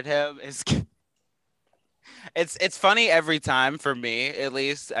mad at him is it's funny every time for me at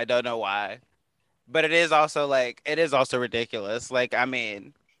least. I don't know why, but it is also ridiculous. Like I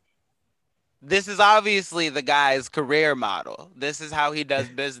mean, this is obviously the guy's career model. This is how he does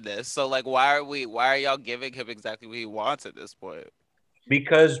business. So like, why are y'all giving him exactly what he wants at this point?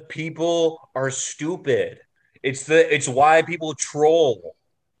 Because people are stupid. It's why people troll.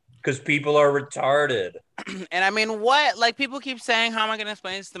 Because people are retarded. And I mean, what? Like, people keep saying, how am I going to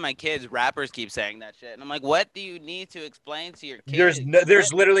explain this to my kids? Rappers keep saying that shit. And I'm like, what do you need to explain to your kids?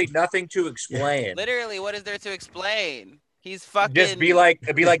 There's literally nothing to explain. Literally, what is there to explain? He's fucking. Just be like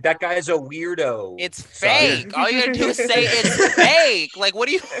that guy's a weirdo. It's son. fake. All you gotta do is say it's fake. Like, what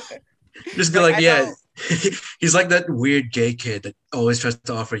do you? Just be Like, like, I yeah. don't- He's like that weird gay kid that always tries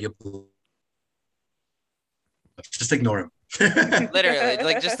to offer you blue. Just ignore him. Literally,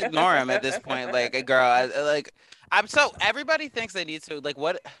 like, just ignore him at this point. Like, girl, I'm so everybody thinks they need to like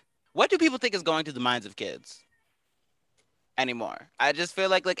what do people think is going through the minds of kids anymore? I just feel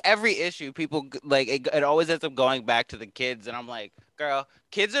like every issue people like it always ends up going back to the kids, and I'm like, girl,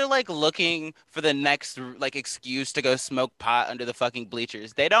 kids are like looking for the next like excuse to go smoke pot under the fucking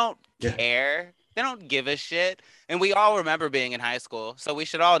bleachers. They don't Yeah. care. They don't give a shit. And we all remember being in high school, so we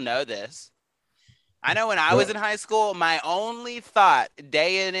should all know this. I know when I was in high school, my only thought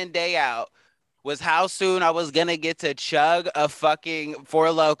day in and day out was how soon I was gonna get to chug a fucking Four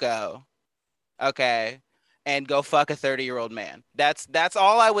Loko, okay, and go fuck a 30-year-old man. That's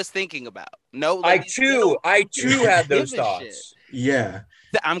all I was thinking about. No, like, I too had those give a thoughts. Yeah.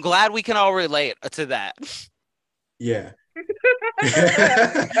 I'm glad we can all relate to that. Yeah.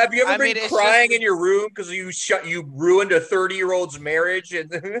 Have you ever I been mean, it's crying just- in your room because you ruined a 30-year-old's marriage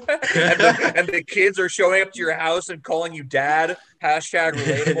and and the kids are showing up to your house and calling you dad? Hashtag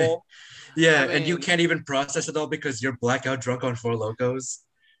relatable. Yeah, I and you mean- can't even process it all because you're blackout drunk on Four Locos.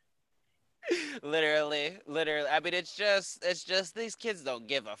 literally. I mean, it's just these kids don't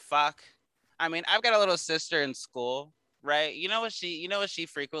give a fuck. I mean, I've got a little sister in school, right? You know what she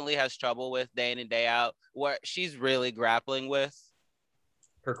frequently has trouble with day in and day out, what she's really grappling with?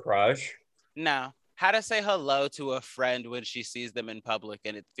 Her crush. No. How to say hello to a friend when she sees them in public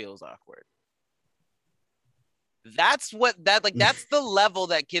and it feels awkward. That's the level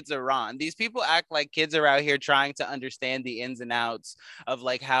that kids are on. These people act like kids are out here trying to understand the ins and outs of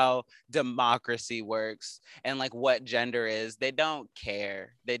like how democracy works and like what gender is. They don't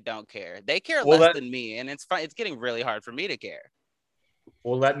care. They care less than me, and it's fine. It's getting really hard for me to care.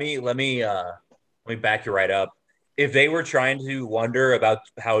 Well, let me back you right up. If they were trying to wonder about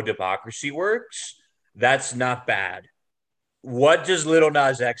how democracy works, that's not bad. What does Little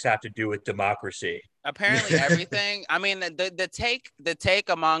Nas X have to do with democracy? Apparently everything. I mean, the take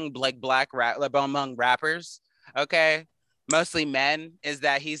among like among rappers, okay, mostly men, is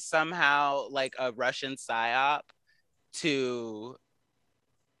that he's somehow like a Russian psyop to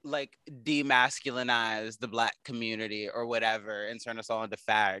like demasculinize the black community or whatever and turn us all into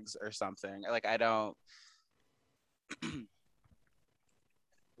fags or something. Like I don't.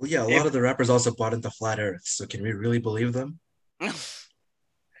 Well, yeah, a lot of the rappers also bought into flat Earth. So can we really believe them?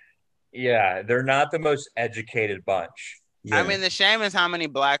 Yeah, they're not the most educated bunch. Yeah. I mean, the shame is how many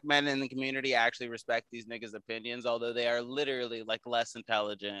black men in the community actually respect these niggas' opinions, although they are literally like less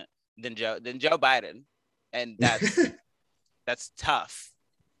intelligent than Joe Biden, and that's tough.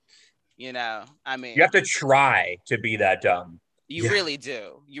 You know, I mean, You have to try to be that dumb. you really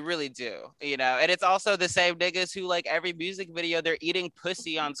do. You really do. You know, and it's also the same niggas who like every music video they're eating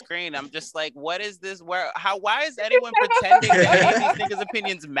pussy on screen. I'm just like, what is this? Why is anyone pretending that any of these niggas'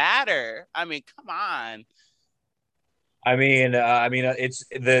 opinions matter? I mean, come on. It's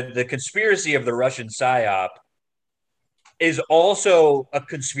the conspiracy of the Russian psyop is also a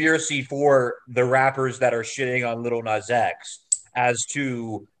conspiracy for the rappers that are shitting on Little Nas X as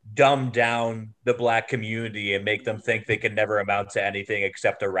to dumb down the black community and make them think they can never amount to anything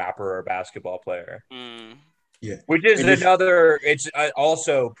except a rapper or a basketball player. Yeah. Which is it's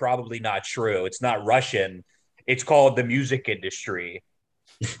also probably not true. It's not Russian. It's called the music industry.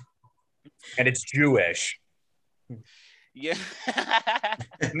 And it's Jewish. Yeah.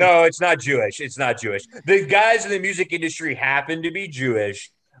 No, it's not Jewish. It's not Jewish. The guys in the music industry happen to be Jewish,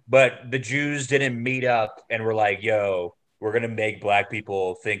 but the Jews didn't meet up and were like, yo, we're going to make black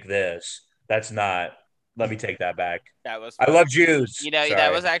people think this. That's not. Let me take that back. That was funny. I love Jews. You know,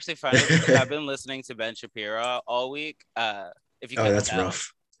 that was actually funny. I've been listening to Ben Shapiro all week. If you that's tell.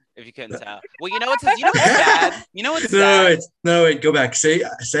 rough. If you couldn't tell. Well, you know what's sad? You know what's sad? No, wait, go back. Say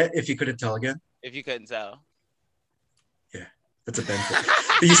if you couldn't tell again. If you couldn't tell. Yeah, that's a Ben thing.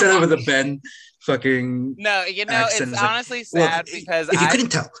 You said it with a Ben fucking. No, you know, accent. it's honestly sad because if you couldn't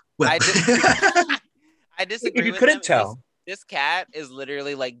tell. Well. I disagree. If you couldn't tell. This cat is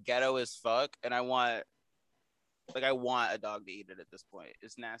literally like ghetto as fuck, and I want a dog to eat it at this point.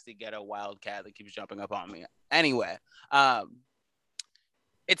 It's nasty ghetto wild cat that keeps jumping up on me. Anyway,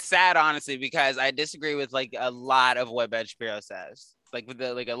 it's sad honestly because I disagree with like a lot of what Ben Shapiro says, like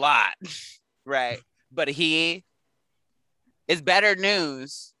a lot, right? But he is better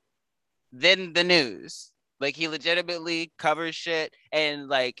news than the news. Like he legitimately covers shit and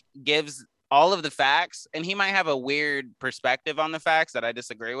like gives all of the facts, and he might have a weird perspective on the facts that I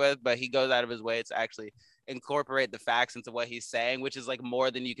disagree with, but he goes out of his way to actually incorporate the facts into what he's saying, which is like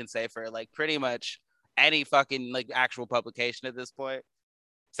more than you can say for like pretty much any fucking like actual publication at this point.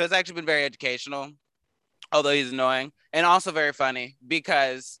 So it's actually been very educational, although he's annoying, and also very funny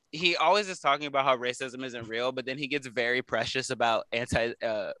because he always is talking about how racism isn't real, but then he gets very precious about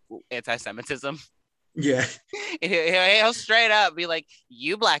anti-Semitism. Yeah. He'll straight up be like,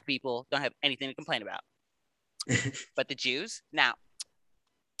 you black people don't have anything to complain about. But the Jews, now,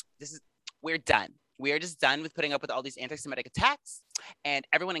 we're done. We are just done with putting up with all these anti-Semitic attacks, and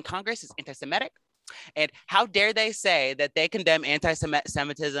everyone in Congress is anti-Semitic. And how dare they say that they condemn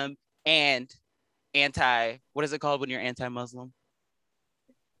anti-Semitism and what is it called when you're anti-Muslim?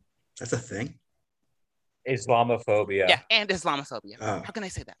 That's a thing. Islamophobia. Yeah, and Islamophobia. Oh. How can I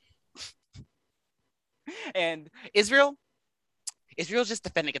say that? And Israel's just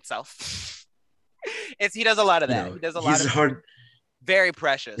defending itself. He does a lot of that. He does a lot of very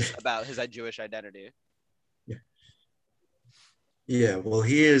precious about his Jewish identity. Yeah, well,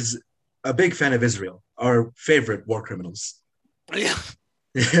 he is a big fan of Israel, our favorite war criminals. Yeah.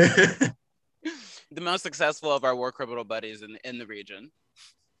 The most successful of our war criminal buddies in the region.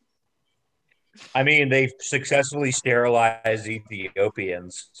 I mean, they've successfully sterilized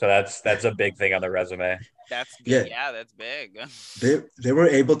Ethiopians, so that's a big thing on their resume. That's big. Yeah, that's big. They were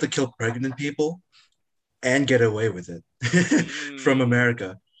able to kill pregnant people and get away with it from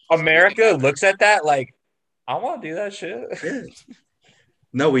America. America looks at that like, I want to do that shit. Yeah.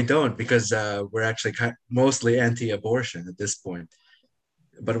 No, we don't, because we're actually mostly anti-abortion at this point.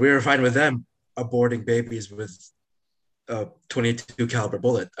 But we were fine with them aborting babies with a .22 caliber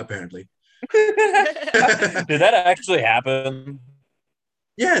bullet, apparently. Did that actually happen?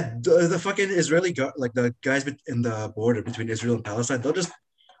 Yeah, the fucking Israeli the guys in the border between Israel and Palestine, they'll just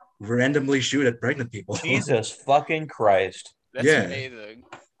randomly shoot at pregnant people. Jesus fucking Christ! That's amazing.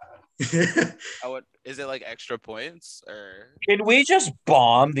 Is it like extra points or? Can we just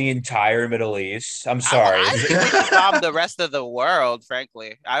bomb the entire Middle East? I'm sorry. I think we can bomb the rest of the world.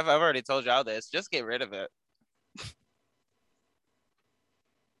 Frankly, I've already told y'all this. Just get rid of it.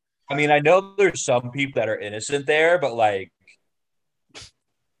 I mean, I know there's some people that are innocent there, but like,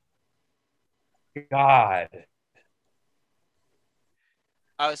 God,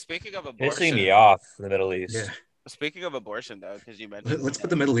 Speaking of pissing abortion, me off in the Middle Yeah. East. speaking of abortion though, because you mentioned, Let's put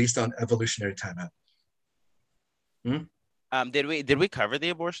the Middle East on evolutionary timeout. Hmm? did we cover the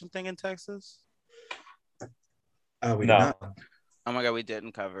abortion thing in Texas? We did No. not. Oh my God, we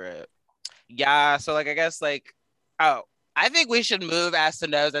didn't cover it. Yeah, so like I guess like oh, I think we should move ass to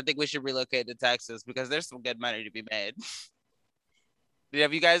nose. I think we should relocate to Texas because there's some good money to be made.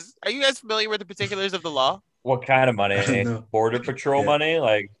 Are you guys familiar with the particulars of the law? What kind of I don't money? know. Border Patrol Yeah. money?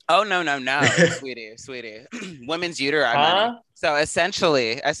 Like, Oh no, sweetie. Women's uteri money. huh? So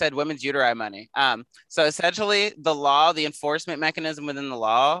essentially, I said women's uteri money. So essentially the law, the enforcement mechanism within the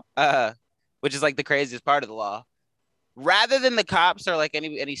law, which is like the craziest part of the law, rather than the cops or like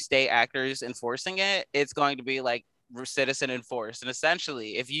any state actors enforcing it, it's going to be like citizen enforced. And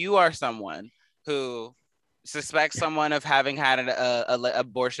essentially, if you are someone who suspects someone of having had an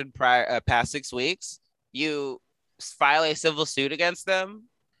abortion prior past 6 weeks, you file a civil suit against them,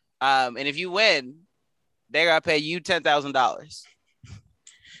 and if you win, they're gonna pay you $10,000.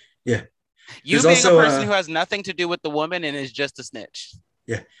 Yeah. You There's being a also person who has nothing to do with the woman and is just a snitch.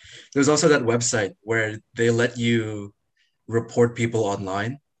 yeah. There's also that website where they let you report people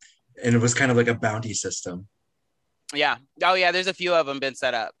online, and it was kind of like a bounty system. Yeah. Oh yeah. There's a few of them been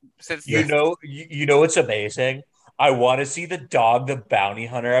set up since Yeah. You know what's amazing? I want to see the Dog the Bounty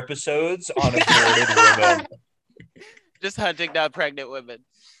Hunter episodes on aborted women. just hunting down pregnant women.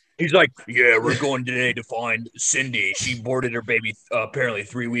 He's like, yeah, we're going today to find Cindy. She aborted her baby apparently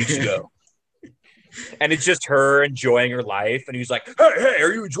 3 weeks ago. And it's just her enjoying her life. And he's like, hey,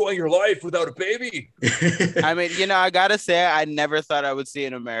 are you enjoying your life without a baby? I mean, I gotta say, I never thought I would see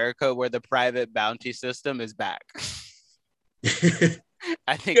in America where the private bounty system is back.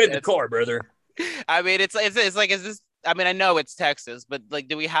 I think Get in the car, brother. I mean, it's like, is this? I mean, I know it's Texas, but like,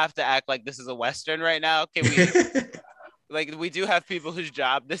 do we have to act like this is a Western right now? Can we? Like, we do have people whose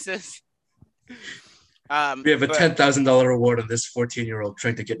job this is. We have a $10,000 reward on this 14-year-old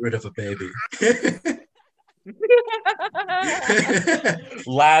trying to get rid of a baby.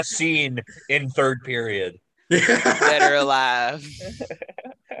 Last scene in third period. Dead or alive.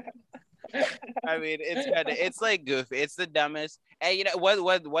 I mean, it's like goofy. It's the dumbest. And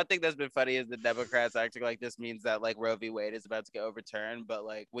one thing that's been funny is the Democrats acting like this means that like Roe v. Wade is about to get overturned, but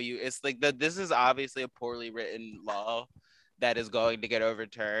like it's like this is obviously a poorly written law that is going to get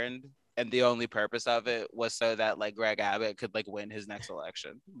overturned, and the only purpose of it was so that like Greg Abbott could like win his next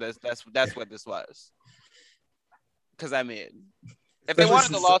election. That's what this was. Because I mean, if they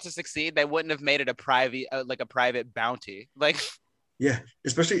wanted the law to succeed, they wouldn't have made it a private bounty. Like, yeah,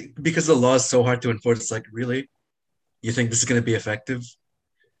 especially because the law is so hard to enforce. It's like, really, you think this is going to be effective?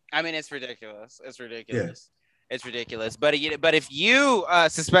 I mean, it's ridiculous. It's ridiculous. Yeah. It's ridiculous. But if you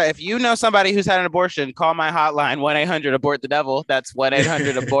if you know somebody who's had an abortion, call my hotline 1-800-abort the devil. That's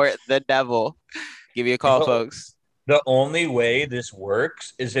 1-800-abort the devil. Give you a call, folks. The only way this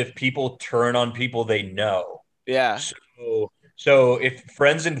works is if people turn on people they know. Yeah. So if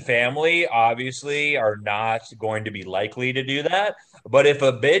friends and family obviously are not going to be likely to do that, but if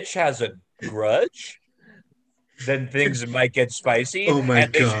a bitch has a grudge, then things might get spicy. Oh my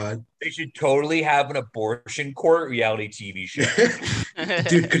God. They should totally have an abortion court reality TV show.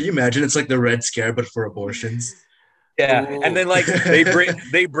 Dude, could you imagine? It's like the Red Scare, but for abortions. Yeah, Ooh. and then like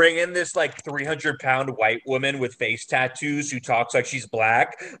they bring in this like 300-pound white woman with face tattoos who talks like she's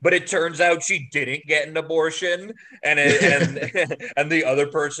black, but it turns out she didn't get an abortion, and and the other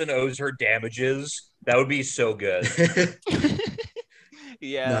person owes her damages. That would be so good.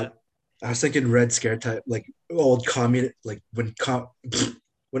 Yeah. No, I was thinking Red Scare type, like old communist, like when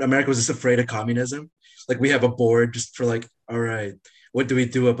America was just afraid of communism. Like we have a board just for like, all right, what do we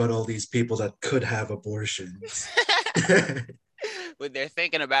do about all these people that could have abortions? When they're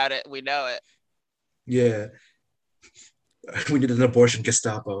thinking about it, we know it. Yeah. We need an abortion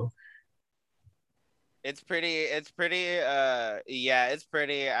Gestapo. It's pretty, yeah, it's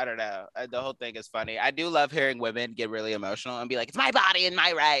pretty, I don't know. The whole thing is funny. I do love hearing women get really emotional and be like, it's my body and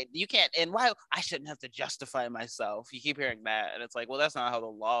my right. You can't, and why I shouldn't have to justify myself. You keep hearing that. And it's like, well, that's not how the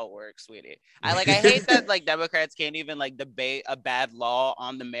law works, sweetie. I hate that like Democrats can't even like debate a bad law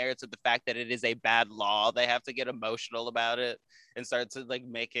on the merits of the fact that it is a bad law. They have to get emotional about it and start to like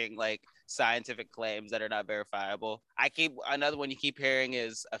making like scientific claims that are not verifiable. Another one you keep hearing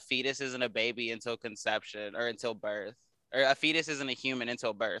is a fetus isn't a baby until conception or until birth, or a fetus isn't a human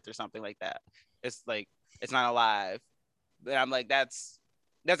until birth or something like that. It's like it's not alive. But I'm like that's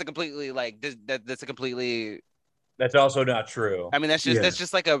a completely like that's a completely That's also not true. I mean, that's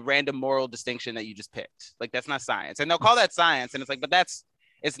just like a random moral distinction that you just picked. Like that's not science, and they'll call that science, and it's like, but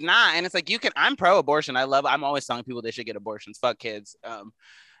it's not. And it's like I'm pro-abortion. I'm always telling people they should get abortions. Fuck kids.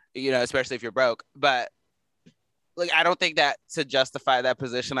 Especially if you're broke. But like, I don't think that to justify that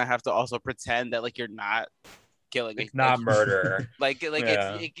position, I have to also pretend that like you're not killing. It's not murder. It's like,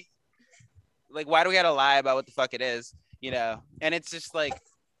 why do we gotta lie about what the fuck it is? And it's just like,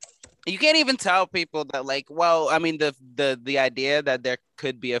 you can't even tell people that like, well, I mean, the idea that there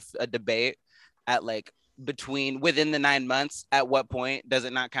could be a debate at like within the 9 months, at what point does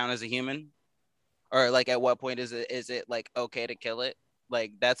it not count as a human? Or like, at what point is it like okay to kill it?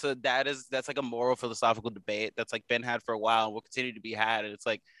 Like that's like a moral philosophical debate that's like been had for a while and will continue to be had. And it's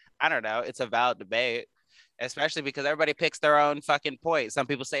like, I don't know, it's a valid debate, especially because everybody picks their own fucking point. Some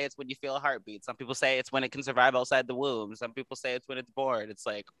people say it's when you feel a heartbeat. Some people say it's when it can survive outside the womb. Some people say it's when it's born. It's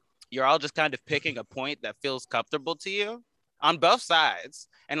like, you're all just kind of picking a point that feels comfortable to you on both sides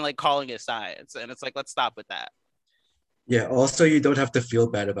and like calling it science. And it's like, let's stop with that. Yeah. Also, you don't have to feel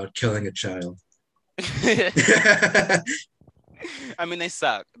bad about killing a child. I mean, they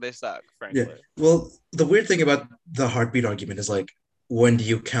suck, frankly. Yeah. Well, the weird thing about the heartbeat argument is like, when do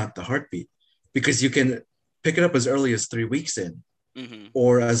you count the heartbeat? Because you can pick it up as early as 3 weeks in,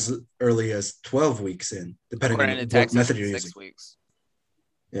 or as early as 12 weeks in, depending on what method you're using. 6 weeks.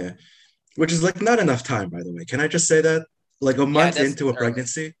 Yeah. Which is like not enough time, by the way. Can I just say that? Like a month into a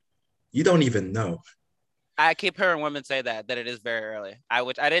pregnancy, you don't even know. I keep hearing women say that it is very early.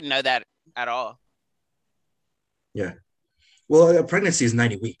 I didn't know that at all. Yeah. Well, a pregnancy is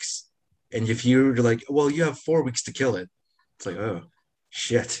 90 weeks. And if you're like, well, you have 4 weeks to kill it, it's like, oh,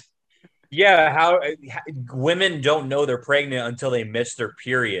 shit. Yeah, how women don't know they're pregnant until they miss their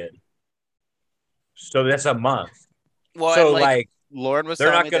period. So that's a month. Well, so like Lauren was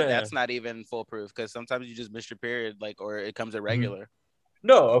telling me that's not even foolproof, because sometimes you just miss your period, like, or it comes irregular.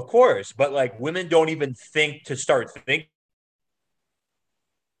 No, of course. But like, women don't even think to start thinking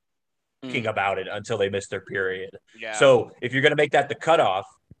about it until they miss their period. Yeah. So if you're gonna make that the cutoff,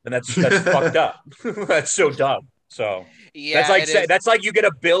 then that's fucked up. That's so dumb. So yeah, that's like you get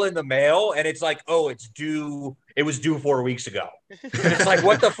a bill in the mail and it's like, oh, it's due. It was due 4 weeks ago. And it's like,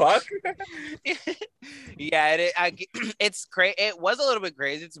 what the fuck? Yeah, it's crazy. It was a little bit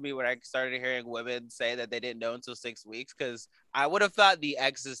crazy to me when I started hearing women say that they didn't know until 6 weeks, because I would have thought the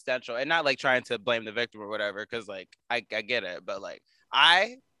existential, and not like trying to blame the victim or whatever, because like I get it, but like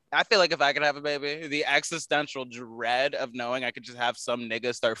I feel like if I could have a baby, the existential dread of knowing I could just have some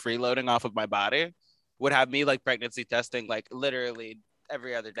nigga start freeloading off of my body would have me like pregnancy testing like literally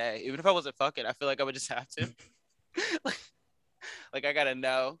every other day. Even if I wasn't fucking, I feel like I would just have to. like I gotta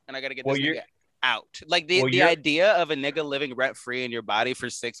know, and I gotta get this nigga out. Like the idea of a nigga living rent free in your body for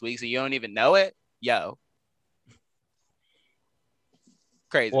 6 weeks and you don't even know it, yo.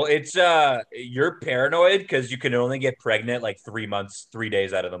 Crazy. Well, it's you're paranoid because you can only get pregnant like 3 months, 3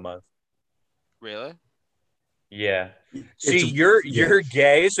 days out of the month. Really? Yeah. See, you're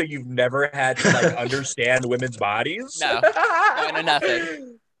gay, so you've never had to like understand women's bodies. No, I know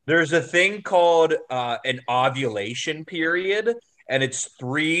nothing. There's a thing called an ovulation period, and it's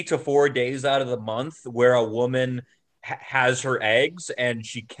 3 to 4 days out of the month where a woman has her eggs and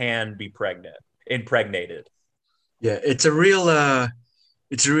she can be impregnated. Yeah, it's a real,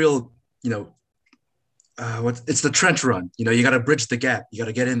 it's the trench run. You got to bridge the gap. You got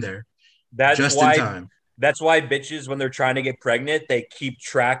to get in there. That's just in time. That's why bitches, when they're trying to get pregnant, they keep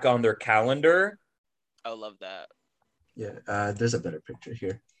track on their calendar. I love that. Yeah, there's a better picture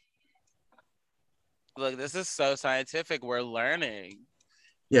here. Look, this is so scientific. We're learning.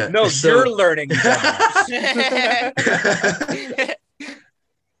 Yeah. No, you're learning.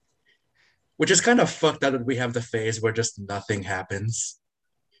 Which is kind of fucked up that we have the phase where just nothing happens.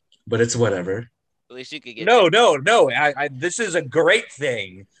 But it's whatever. At least you could get No. This is a great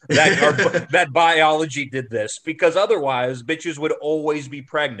thing that that biology did this, because otherwise bitches would always be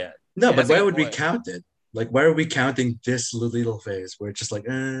pregnant. No, but why would we count it? Like, why are we counting this little phase where it's just like,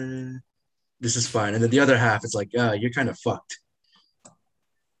 this is fine, and then the other half it's like, you're kind of fucked.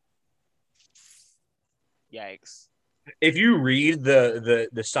 Yikes! If you read the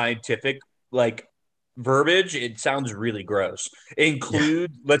scientific like verbiage, it sounds really gross.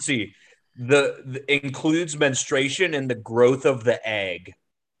 Let's see. The includes menstruation and the growth of the egg.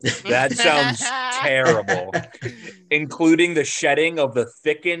 That sounds terrible. Including the shedding of the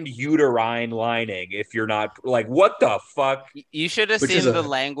thickened uterine lining. If you're not like, what the fuck? You should have seen the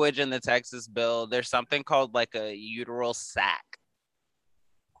language in the Texas bill. There's something called like a uteral sac.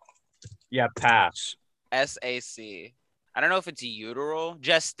 Yeah, pass. SAC. I don't know if it's uteral,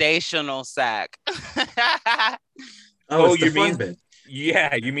 gestational sac. Oh, Oh, it's the you fun mean bit.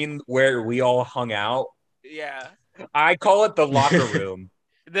 yeah, you mean where we all hung out? Yeah. I call it the locker room.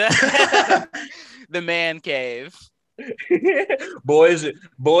 The, the man cave. boys,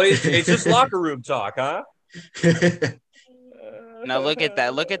 it's just locker room talk, huh? Now look at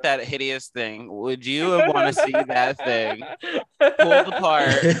that. Look at that hideous thing. Would you want to see that thing pulled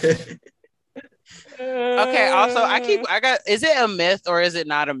apart? Okay, also I got is it a myth or is it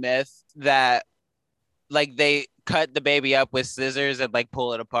not a myth that like they cut the baby up with scissors and like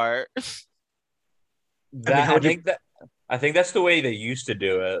pull it apart? I mean, that how would you? I think that's the way they used to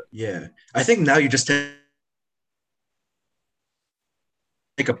do it. Yeah, I think now you just take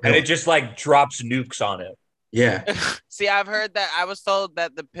a And it pill. just like drops nukes on it. Yeah. See, I've heard that I was told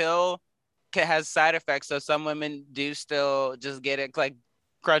that the pill has side effects, so some women do still just get it like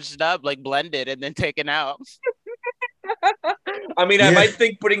crunched up, like blended and then taken out. I mean, I Yeah. might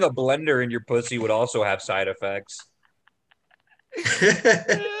think putting a blender in your pussy would also have side effects.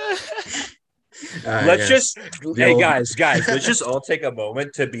 Let's Yes. just, The hey old. guys, let's just all take a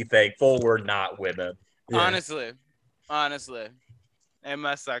moment to be thankful we're not women. Yeah. Honestly, it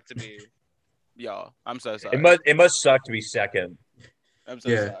must suck to be y'all. I'm so It sorry. must suck to be second. I'm so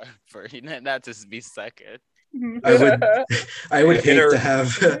Yeah. sorry for not to be second. I would. I would hate to a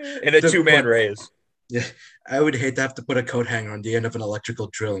have in a to two-man put. race. Yeah. I would hate to have to put a coat hanger on the end of an electrical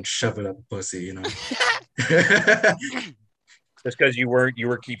drill and shove it up a pussy. You know. Just because you were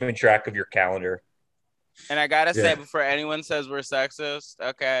keeping track of your calendar. And I gotta say, Yeah. before anyone says we're sexist,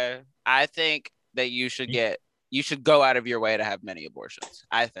 okay, I think that you should go out of your way to have many abortions.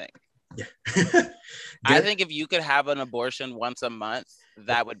 I think. Yeah. I think if you could have an abortion once a month,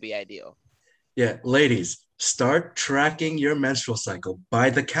 that would be ideal. Yeah, ladies, start tracking your menstrual cycle by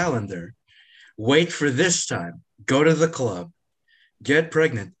the calendar. Wait for this time. Go to the club, get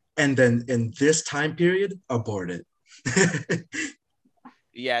pregnant, and then in this time period, abort it.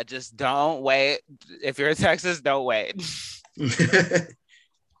 Yeah, just don't wait. If you're in Texas, don't wait.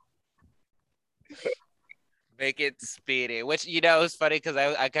 Make it speedy. Which is funny because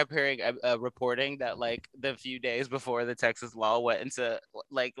I kept hearing reporting that like the few days before the Texas law went into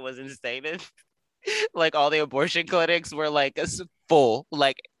like was instated, like all the abortion clinics were like full,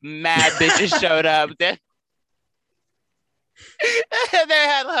 like mad bitches showed up. They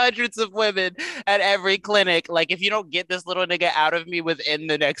had hundreds of women at every clinic. Like, if you don't get this little nigga out of me within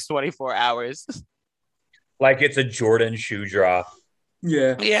the next 24 hours. Like it's a Jordan shoe drop.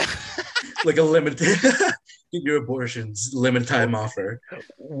 Yeah, Yeah. like a limited get your abortions limited time offer.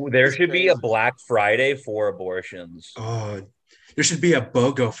 There It's should be a crazy. Black Friday for abortions. Oh, there should be a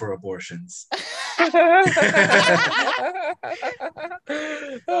BOGO for abortions.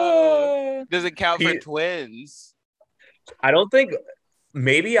 Does it count for Pe- twins? I don't think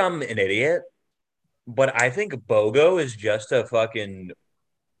maybe I'm an idiot, but I think BOGO is just a fucking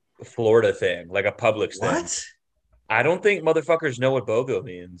Florida thing, like a Publix thing. What? I don't think motherfuckers know what BOGO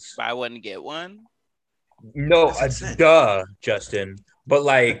means. I wouldn't get one. No, That's insane. duh, Justin. But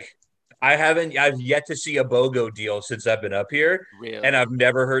like, I've yet to see a BOGO deal since I've been up here, Really? and I've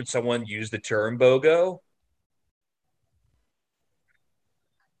never heard someone use the term BOGO.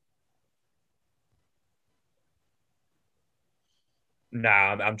 Nah,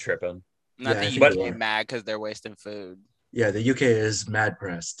 I'm tripping. Not Yeah, I the think But you UK are. mad because they're wasting food. Yeah, the UK is mad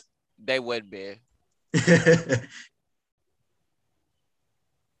pressed. They would be.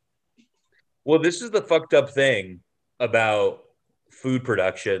 well, this is the fucked up thing about food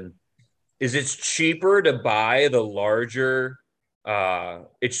production is it's cheaper to buy the larger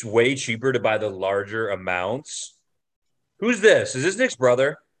it's way cheaper to buy the larger amounts. Who's this? Is this Nick's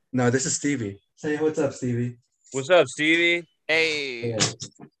brother? No, this is Stevie. Say what's up, Stevie. What's up, Stevie? Hey, Yeah,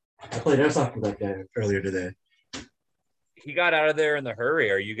 I played airsoft with that guy earlier today. He got out of there in the hurry.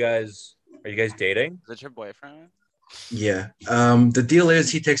 Are you guys dating? is that your boyfriend? Yeah. The deal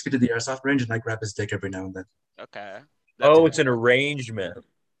is he takes me to the airsoft range and I grab his dick every now and then. Okay. Oh, it's an arrangement.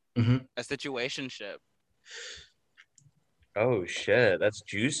 Mm-hmm. a situationship. Oh shit, that's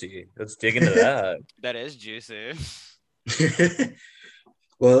juicy. Let's dig into that. That is juicy.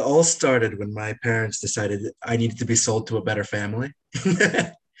 Well, it all started when my parents decided I needed to be sold to a better family.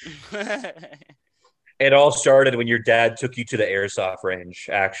 It all started when your dad took you to the airsoft range,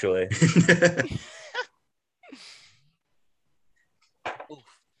 actually.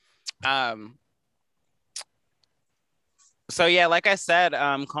 um. So yeah, like I said,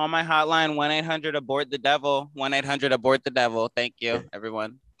 call my hotline 1-800 abort the devil. 1-800 abort the devil. Thank you,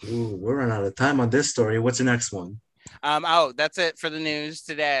 everyone. Ooh, we're running out of time on this story. What's the next one? Oh, that's it for the news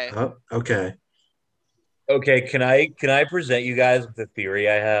today. Oh, okay. Okay, can I present you guys with the theory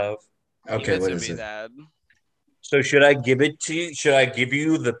I have? Give Okay, it what to is me, it? Dad. So should I give it to you? Should I give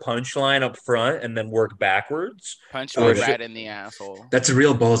you the punchline up front and then work backwards? Punch Oh, me Or that, should right in the asshole. that's a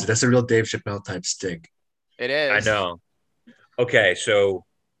real ballsy. That's a real Dave Chappelle type stick. It I is. know. Okay, so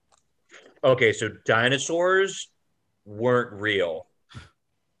dinosaurs weren't real.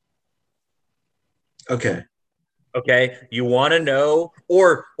 Okay. Okay, you want to know,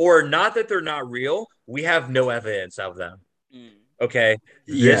 or not that they're not real. We have no evidence of them. Mm. Okay,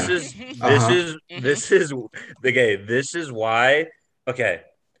 this Yeah. is this Uh-huh. is this is okay. This is why. Okay,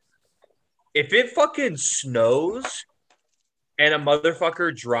 if it fucking snows and a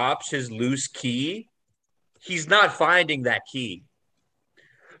motherfucker drops his loose key, he's not finding that key.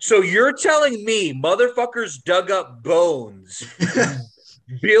 So you're telling me motherfuckers dug up bones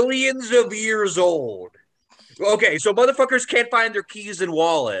billions of years old. Okay, so motherfuckers can't find their keys and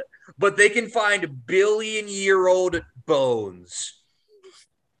wallet, but they can find billion-year-old bones.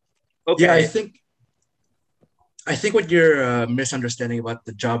 Yeah, I Okay, think I think what you're misunderstanding about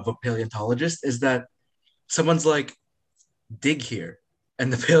the job of a paleontologist is that someone's like, dig here.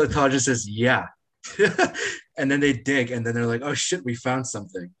 And the paleontologist says, yeah. And then they dig and then they're like, oh shit, we found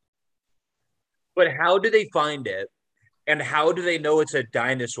something. but how do they find it? And how do they know it's a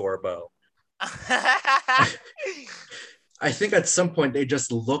dinosaur bone? I think at some point they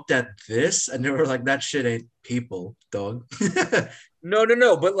just looked at this and they were like, that shit ain't people, dog. No, no,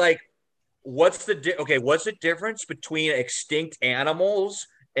 no. But like, what's the difference between extinct animals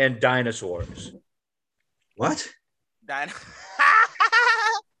and dinosaurs? What? Dino-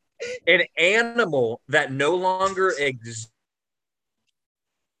 An animal that no longer exists.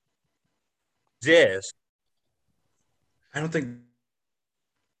 I don't think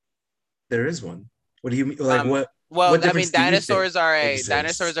there is one. What do you mean? Like, um, what well, I mean, difference do you think dinosaurs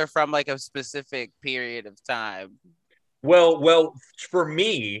exists? are from like a specific period of time. Well, for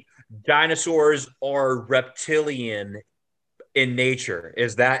me, dinosaurs are reptilian in nature.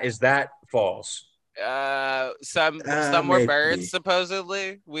 Is that false? Some were birds Maybe.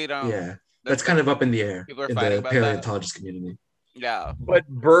 supposedly. We don't. Yeah. That's That's kind of up in the air people are in fighting the about that. paleontologist community. Yeah. But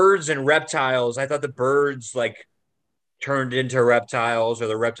birds and reptiles, I thought the birds like turned into reptiles or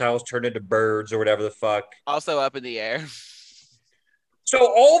the reptiles turned into birds or whatever the fuck. Also up in the air. So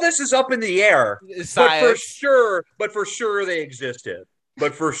all this is up in the air, Science. but for sure they existed.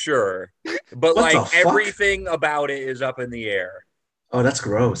 But for sure. But What the like fuck? everything about it is up in the air. Oh, that's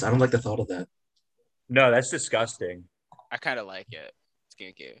gross. I don't like the thought of that. No, that's disgusting. I kind of like it. It's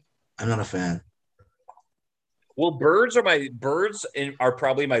kinky. I'm not a fan. Well, are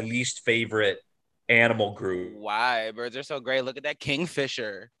probably my least favorite animal group Why? Birds are so great. Look at that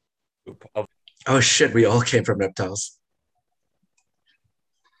kingfisher. of Oh shit, we all came from reptiles.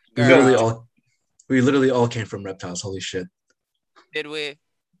 We literally Girl, all we literally all came from reptiles. Holy shit. did we?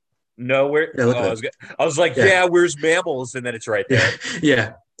 nowhere. Yeah, look Oh, at that. I was like, Yeah. yeah, where's mammals? And then it's right Yeah. there.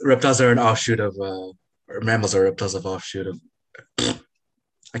 Yeah. Reptiles are an offshoot of or mammals are reptiles of offshoot of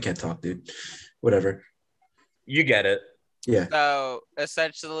I can't talk, dude. Whatever. You get it. Yeah. So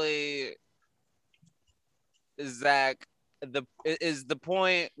essentially, Zach, the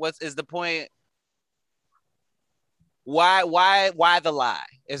point? What is the point? Why the lie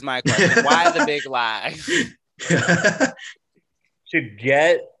is my question. Why the big lie? To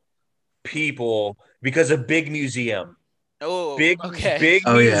get people because a big museum. Oh, Big okay. big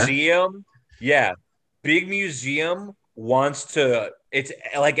Oh yeah. museum. Yeah. Big museum wants to it's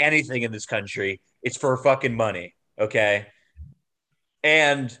like anything in this country. It's for fucking money, okay?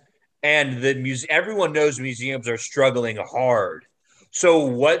 And the everyone knows museums are struggling hard. So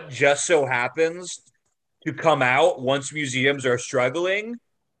what just so happens to come out once museums are struggling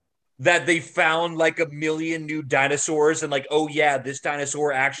that they found like a million new dinosaurs and like, oh yeah, this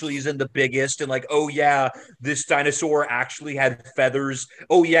dinosaur actually isn't the biggest, and like, oh yeah, this dinosaur actually had feathers,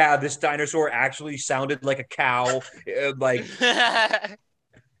 oh yeah, this dinosaur actually sounded like a cow. Like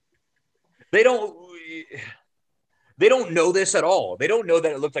they don't they don't know this at all. They don't know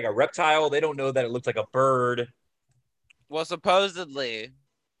that it looked like a reptile. They don't know that it looked like a bird. Well, supposedly,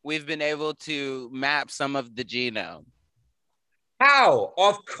 we've been able to map some of the genome. How?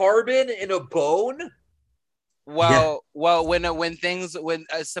 Off carbon in a bone? Yeah. When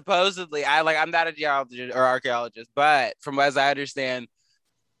supposedly I'm not a geologist or archaeologist, but from as I understand,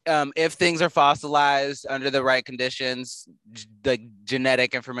 if things are fossilized under the right conditions, the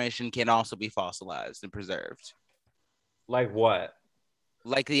genetic information can also be fossilized and preserved. Like what?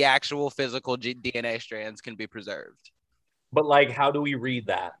 Like the actual physical DNA strands can be preserved. But like, how do we read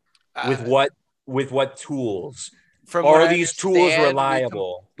that? Uh, With what? With what tools? from what Are I these tools understand,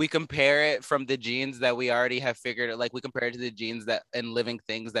 reliable? we compare it from the genes that we already have figured. Like we compare it to the genes that in living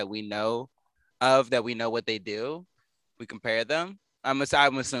things that we know of, that we know what they do. We compare them. I'm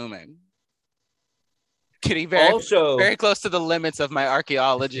assuming. Getting Also, very close to the limits of my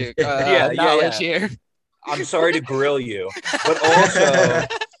archaeology knowledge yeah. here. I'm sorry to grill you, but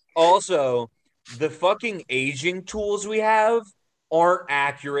also the fucking aging tools we have aren't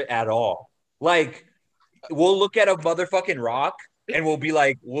accurate at all. Like we'll look at a motherfucking rock and we'll be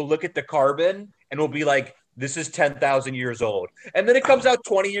like, we'll look at the carbon and we'll be like, this is 10,000 years old. And then it comes out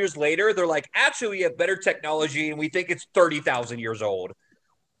 20 years later. They're like, actually, we have better technology and we think it's 30,000 years old.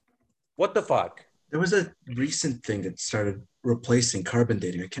 What the fuck? There was a recent thing that started replacing carbon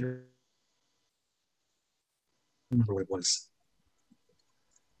dating. I can't remember what it was.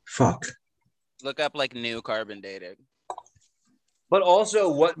 Fuck. Look up like new carbon dating. But also,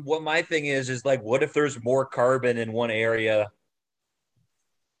 what my thing is like, what if there's more carbon in one area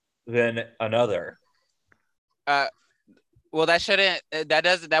than another? Well,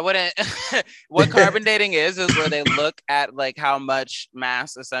 that wouldn't. What carbon dating is where they look at like how much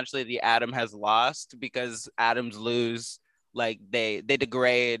mass essentially the atom has lost, because atoms lose, like they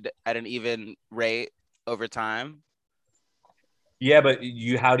degrade at an even rate over time. Yeah, but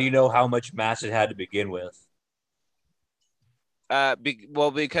how do you know how much mass it had to begin with?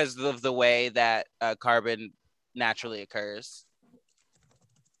 Because of the way that carbon naturally occurs.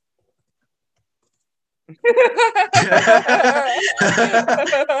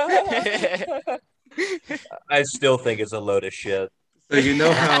 I still think it's a load of shit. So you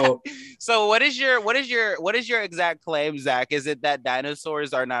know how So what is your exact claim, Zach? Is it that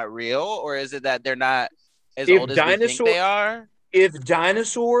dinosaurs are not real, or is it that they're not as old as we think they are? If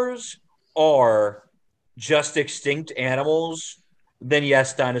dinosaurs are just extinct animals, then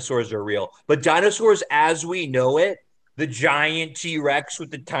yes, dinosaurs are real. But dinosaurs as we know it, the giant T-Rex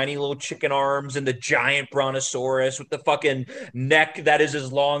with the tiny little chicken arms and the giant brontosaurus with the fucking neck that is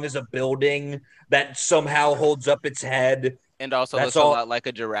as long as a building that somehow holds up its head. And also That's looks all. a lot like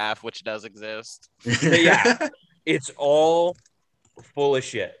a giraffe, which does exist. Yeah, it's all full of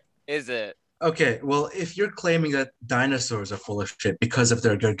shit. Is it? Okay, well, if you're claiming that dinosaurs are full of shit because of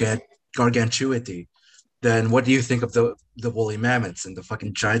their gargantuity, then what do you think of the woolly mammoths and the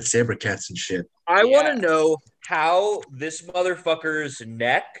fucking giant saber cats and shit? I want to know how this motherfucker's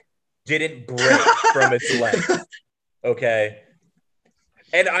neck didn't break from its length. Okay.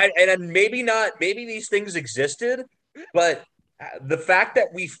 And maybe not, maybe these things existed, but the fact that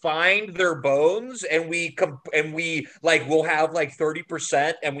we find their bones and we like we'll have like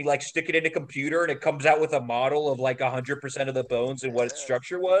 30% and we like stick it in a computer and it comes out with a model of like 100% of the bones and what its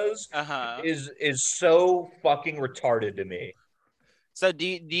structure was is so fucking retarded to me. So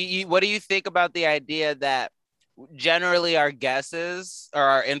what do you think about the idea that generally our guesses or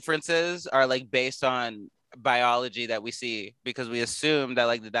our inferences are like based on biology that we see, because we assume that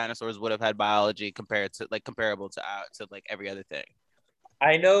like the dinosaurs would have had biology comparable to like every other thing?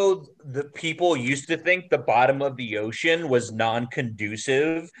 I know the people used to think the bottom of the ocean was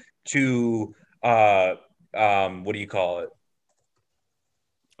non-conducive to what do you call it?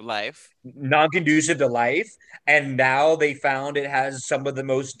 Life. Non-conducive to life, and now they found it has some of the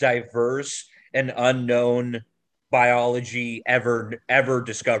most diverse and unknown biology ever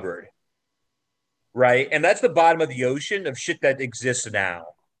discovered. Right? And that's the bottom of the ocean of shit that exists now.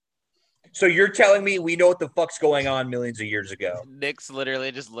 So you're telling me we know what the fuck's going on millions of years ago? Nick's literally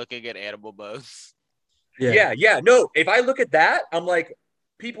just looking at animal bones. Yeah. No, if I look at that, I'm like,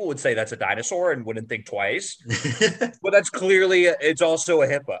 people would say that's a dinosaur and wouldn't think twice. But that's clearly, it's also a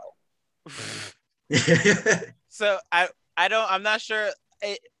hippo. So I'm not sure.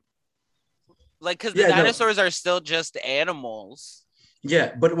 Because the dinosaurs are still just animals.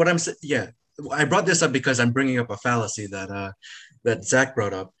 Yeah, but what I'm saying, I brought this up because I'm bringing up a fallacy that Zach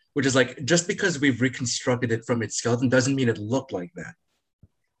brought up, which is like, just because we've reconstructed it from its skeleton doesn't mean it looked like that.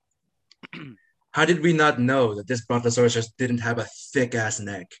 How did we not know that this brontosaurus just didn't have a thick ass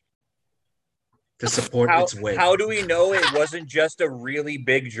neck to support its weight? How do we know it wasn't just a really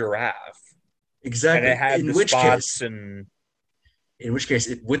big giraffe? Exactly. And it had in which case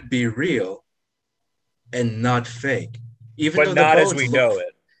it would be real and not fake. Even though not as we know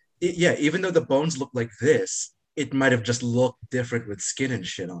it. Yeah, even though the bones look like this, it might have just looked different with skin and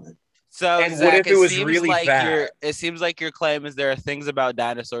shit on it. So, and Zach, what if it was really like fat? It seems like your claim is there are things about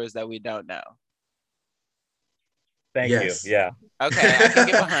dinosaurs that we don't know. Thank you. Yeah. Okay, I can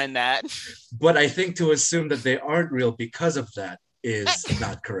get behind that. But I think to assume that they aren't real because of that is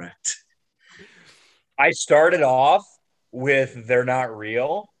not correct. I started off with they're not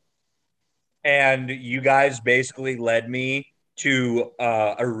real. and you guys basically led me to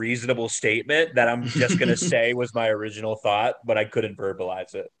a reasonable statement that I'm just gonna say was my original thought, but I couldn't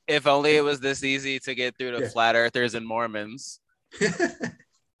verbalize it. If only it was this easy to get through to Yeah. flat earthers and Mormons.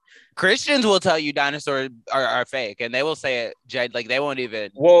 Christians will tell you dinosaurs are fake, and they will say it like they won't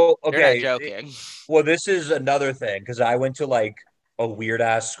even. Well, They're not okay. joking. Well, this is another thing because I went to like a weird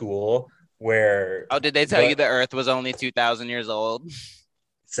ass school where Oh, did they tell you the Earth was only 2,000 years old?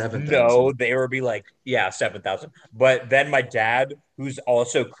 7,000. no, they would be like, yeah, 7,000. But then my dad, who's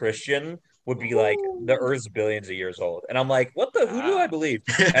also Christian, would be like, the Earth's billions of years old, and I'm like, what the? Who do I believe?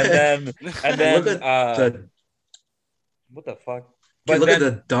 And then Look at the what the fuck? look then, at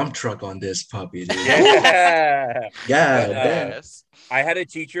the dump truck on this puppy, dude. yeah. Yeah, But, damn. Yes. I had a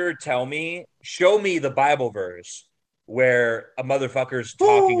teacher tell me, show me the Bible verse where a motherfucker's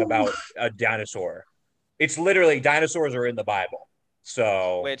talking about a dinosaur. It's literally dinosaurs are in the Bible.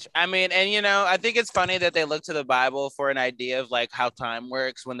 So, Which I mean, and you know, I think it's funny that they look to the Bible for an idea of like how time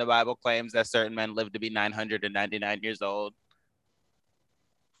works when the Bible claims that certain men live to be 999 years old.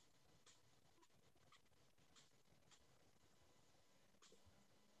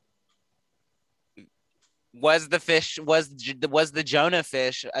 Was the fish was the Jonah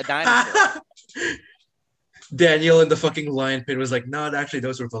fish a dinosaur? Daniel in the fucking lion pit was like, no, actually,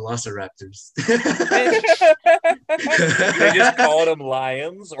 those were velociraptors. they just called them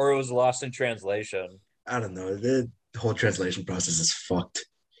lions, or it was lost in translation. I don't know. The whole translation process is fucked.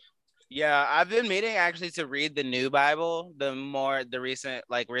 Yeah, I've been meaning actually to read the new Bible, the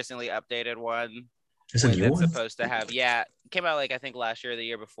recently updated one. There's a new That's one? supposed to have, yeah, it came out like I think last year or the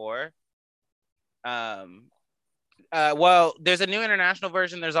year before. Well, there's a new international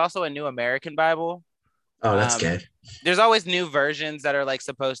version. There's also a new American Bible. Oh, that's gay. There's always new versions that are like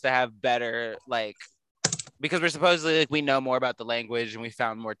supposed to have better, like, because we're supposedly like we know more about the language and we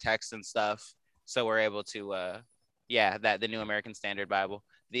found more text and stuff, so we're able to, that the New American Standard Bible.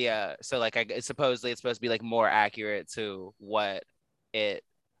 So like supposedly it's supposed to be like more accurate to what it,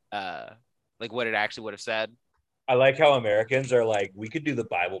 what it actually would have said. I like how Americans are like, we could do the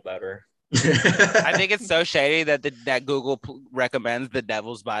Bible better. I think it's so shady that Google recommends the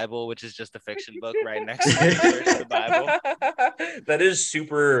Devil's Bible, which is just a fiction book right next to the Bible. That is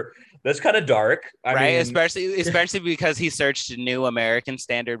super. That's kind of dark, I mean, especially because he searched New American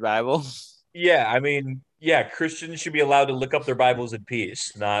Standard Bible. Yeah, I mean, yeah, Christians should be allowed to look up their Bibles in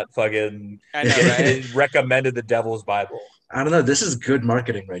peace, not fucking. I know, right? Recommended the Devil's Bible. I don't know. This is good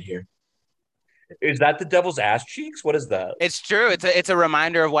marketing right here. Is that the devil's ass cheeks? What is that? It's true. It's a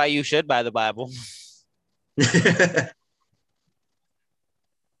reminder of why you should buy the Bible. The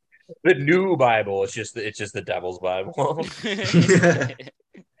new Bible. It's just the devil's Bible.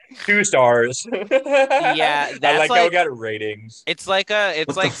 2 stars. Yeah, I like how it got ratings. It's like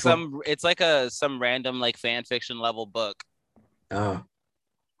some random like fan fiction level book. Oh.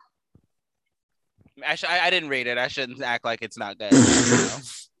 I didn't read it. I shouldn't act like it's not good. You know?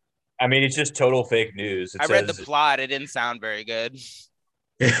 I mean, it's just total fake news. I read the plot. It didn't sound very good.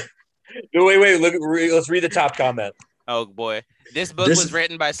 Wait. Let's read the top comment. Oh boy, this book was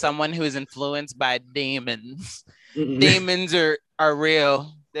written by someone who is influenced by demons. Demons are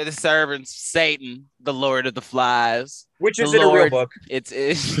real. They're the servants of Satan, the Lord of the Flies. Which is a real book. It's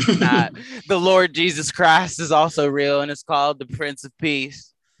not. The Lord Jesus Christ is also real, and it's called the Prince of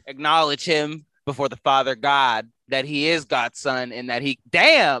Peace. Acknowledge him before the Father God, that he is God's son, and that he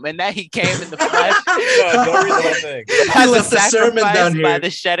came in the flesh. No, don't read the whole thing. As a sacrifice by the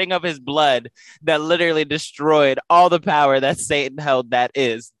shedding of his blood that literally destroyed all the power that Satan held, that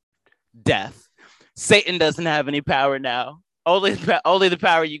is death. Satan doesn't have any power now. Only the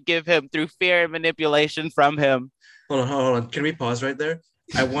power you give him through fear and manipulation from him. Hold on. Can we pause right there?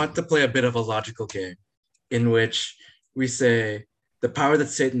 I want to play a bit of a logical game in which we say the power that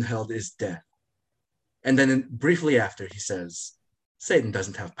Satan held is death. And then briefly after, he says, Satan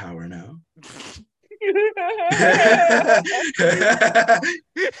doesn't have power now.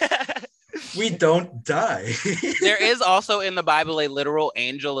 We don't die. There is also in the Bible a literal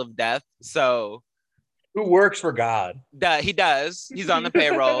angel of death. So who works for God? He does. He's on the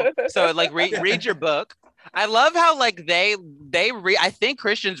payroll. So like read your book. I love how like they read. I think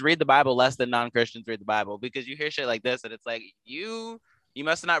Christians read the Bible less than non-Christians read the Bible, because you hear shit like this and it's like you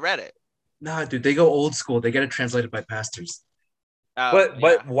must have not read it. Nah, dude, they go old school. They get it translated by pastors.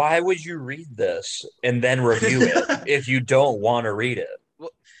 But why would you read this and then review it if you don't want to read it? Well,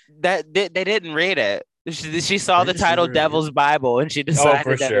 they didn't read it. She saw the title Devil's Bible and she decided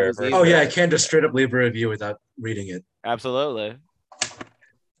for sure. It was yeah, I can't just straight up leave a review without reading it. Absolutely.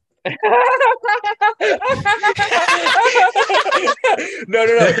 No.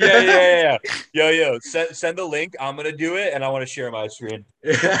 Yeah. Yo. Send the link. I'm gonna do it, and I want to share my screen.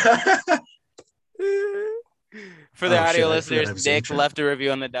 For the Oh, shit, audio I forgot I listeners, was in Nick chat. left a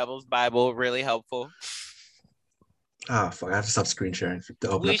review on the Devil's Bible. Really helpful. Oh, fuck. I have to stop screen sharing to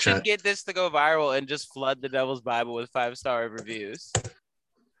open We up should chat. get this to go viral and just flood the Devil's Bible with 5-star reviews.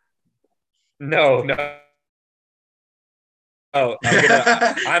 No. Oh,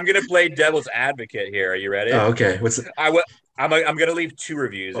 I'm gonna play devil's advocate here. Are you ready? Oh, okay. What's it? I'm gonna leave 2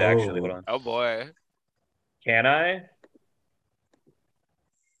 reviews actually. Hold on. Oh boy. Can I?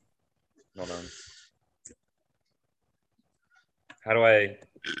 Hold on. How do I?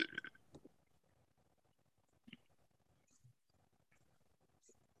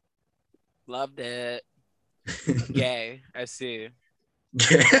 Loved it. Gay. I see.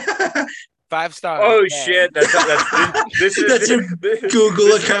 Yeah. 5 stars. Oh Gay. shit! This is That's your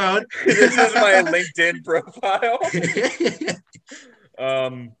Google account. This is my LinkedIn profile.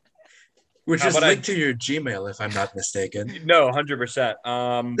 Which How is about linked to your Gmail, if I'm not mistaken. No,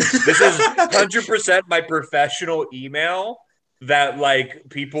 100%. This is 100% my professional email that like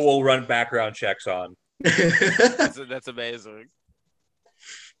people will run background checks on. That's amazing.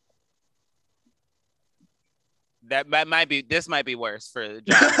 This might be worse for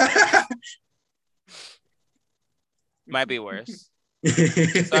John. Might be worse.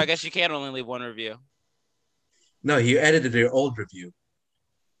 So I guess you can't only leave 1 review. No, you edited your old review.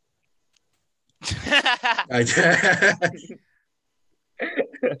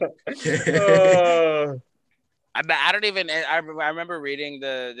 Uh, I don't even. I remember reading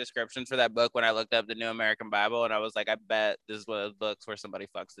the description for that book when I looked up the New American Bible, and I was like, I bet this is one of those books where somebody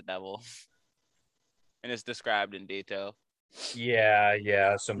fucks the devil, and it's described in detail.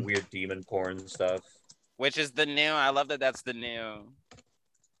 Yeah, some weird demon porn stuff. Which is the new. I love that. That's the new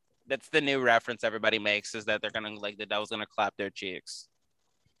reference everybody makes, is that they're gonna like the devil's gonna clap their cheeks.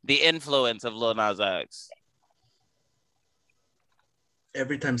 The influence of Lil Nas X.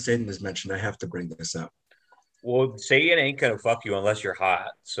 Every time Satan is mentioned, I have to bring this up. Well, Satan ain't gonna fuck you unless you're hot.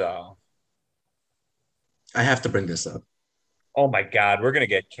 So I have to bring this up. Oh my god, we're gonna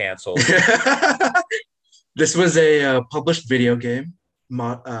get canceled. This was a published video game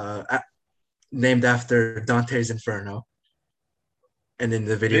named after Dante's Inferno. And in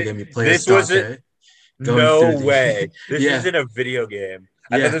the video game, you play as Dante. No way. This Yeah. isn't a video game.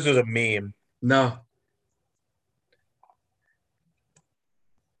 I Yeah. thought this was a meme. No.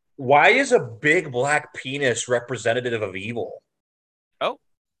 Why is a big black penis representative of evil? Oh,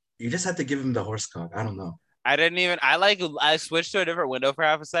 You just have to give him the horse cock. I don't know. I switched to a different window for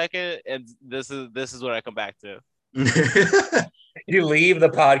half a second, and this is what I come back to. You leave the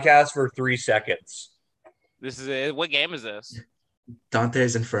podcast for 3 seconds. This is it. What game is this?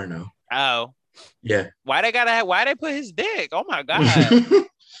 Dante's Inferno. Oh. Yeah. Why'd I put his dick? Oh my god.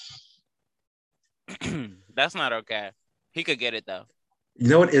 That's not okay. He could get it though. You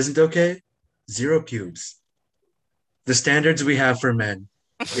know what isn't okay? 0 pubes. The standards we have for men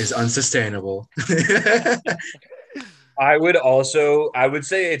is unsustainable. I would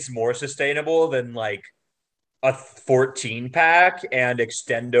say it's more sustainable than like a 14 pack and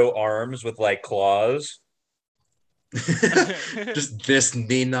extendo arms with like claws. Just this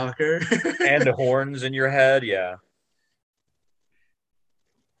knee knocker. And horns in your head. Yeah.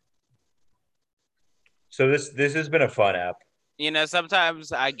 So this has been a fun app. You know,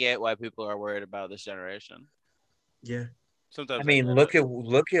 sometimes I get why people are worried about this generation. Yeah. Sometimes I mean, look at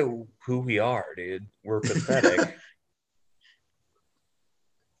who we are, dude. We're pathetic.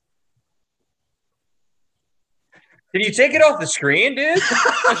 Can you take it off the screen, dude?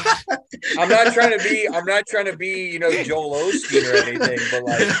 I'm not trying to be, you know, Joel Osteen or anything, but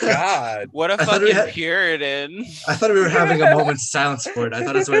like, God. What a fucking Puritan. I thought we were having a moment's silence for it. I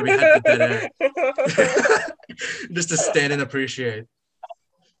thought that's why we had the dead air. Just to stand and appreciate.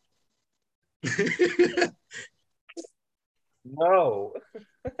 No.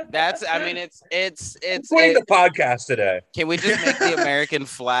 It's playing the podcast today. Can we just make the American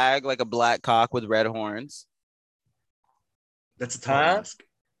flag like a black cock with red horns? That's a tall ask.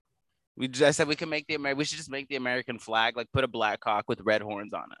 I said we should just make the American flag, like put a black cock with red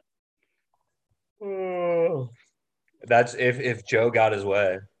horns on it. Oh. That's if Joe got his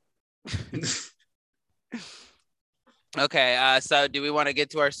way. Okay, so do we want to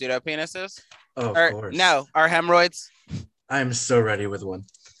get to our pseudo penises? Oh, of course. No, our hemorrhoids. I'm so ready with one.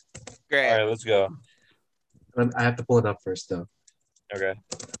 Great. All right, let's go. I have to pull it up first, though. Okay.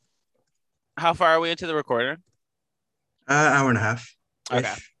 How far are we into the recording? Hour and a half.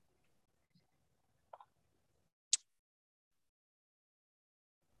 Okay.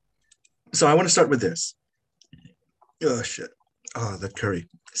 So I want to start with this. Oh shit. Oh, that curry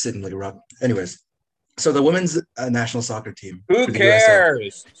sitting like a rock. Anyways, so the women's national soccer team Who for the USL.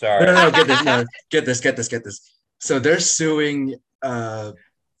 cares? No, no, Sorry. no. Get this. No, get this. So they're suing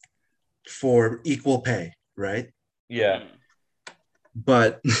for equal pay, right? Yeah.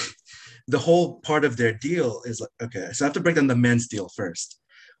 But the whole part of their deal is like, okay, so I have to break down the men's deal first,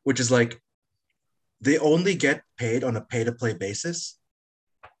 which is like they only get paid on a pay to play basis,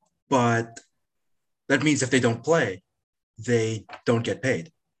 but that means if they don't play, they don't get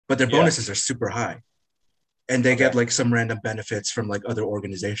paid. But their Yeah. bonuses are super high. And they Okay. get like some random benefits from like other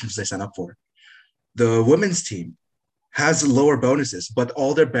organizations they sign up for. The women's team has lower bonuses, but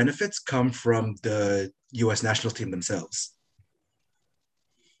all their benefits come from the US national team themselves.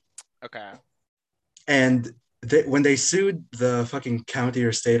 Okay. And when they sued the fucking county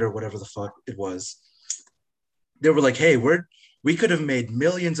or state or whatever the fuck it was, they were like, hey, we could have made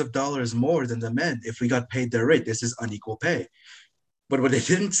millions of dollars more than the men if we got paid their rate. This is unequal pay. But what they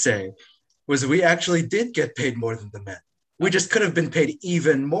didn't say was we actually did get paid more than the men. We just could have been paid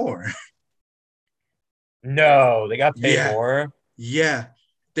even more. No, they got paid Yeah. more. Yeah.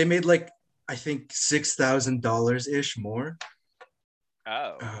 They made like, I think $6,000 ish more.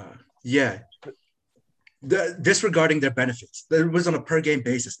 Oh. Yeah. Disregarding their benefits, it was on a per game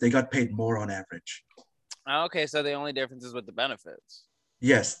basis. They got paid more on average. Okay, so the only difference is with the benefits.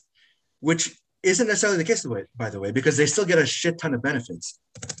 Yes, which isn't necessarily the case, by the way, because they still get a shit ton of benefits.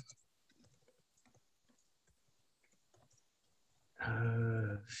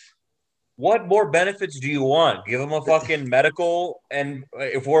 What more benefits do you want? Give them a fucking medical and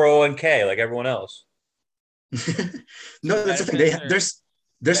if we're 401k like everyone else. No, that's the thing.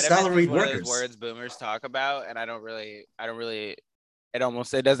 They're Benefits salaried is one workers. of those words boomers talk about, and I don't really.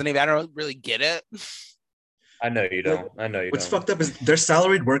 It doesn't even. I don't really get it. I know you don't. I know you What's don't. fucked up is they're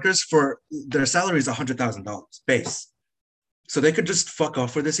salaried workers for their salary is $100,000 base, so they could just fuck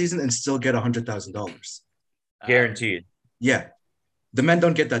off for the season and still get $100,000. Guaranteed. Yeah, the men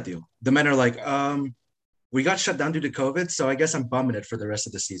don't get that deal. The men are like, we got shut down due to COVID, so I guess I'm bumming it for the rest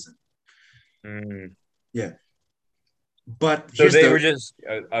of the season. Yeah. But so they were just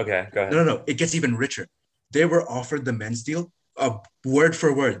okay. Go ahead. No. It gets even richer. They were offered the men's deal, word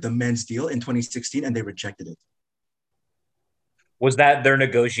for word, the men's deal in 2016, and they rejected it. Was that their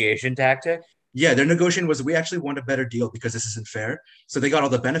negotiation tactic? Yeah, their negotiation was we actually want a better deal because this isn't fair. So they got all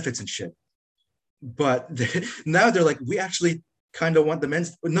the benefits and shit. But now they're like, we actually kind of want the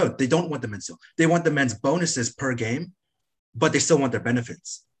men's. No, they don't want the men's deal. They want the men's bonuses per game, but they still want their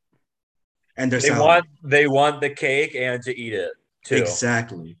benefits. And their salary. They want the cake and to eat it too.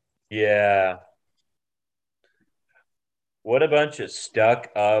 Exactly. Yeah. What a bunch of stuck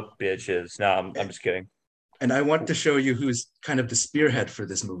up bitches. No, I'm just kidding. And I want to show you who's kind of the spearhead for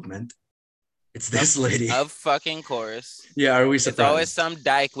this movement. It's this lady. Of fucking course. Yeah, are we surprised? It's always some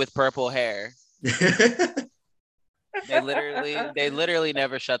dyke with purple hair. They literally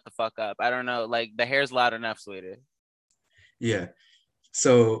never shut the fuck up. I don't know. Like the hair's loud enough, sweetie. Yeah.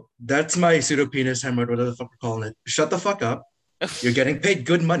 So that's my pseudo penis hemorrhoid, whatever the fuck we're calling it. Shut the fuck up. You're getting paid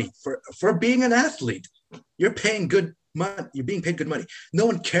good money for being an athlete. You're paying good money. You're being paid good money. No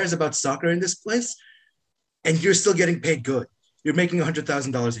one cares about soccer in this place, and you're still getting paid good. You're making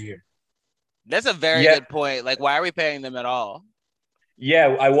 $100,000 a year. That's a very good point. Like, why are we paying them at all?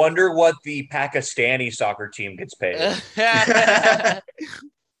 Yeah, I wonder what the Pakistani soccer team gets paid.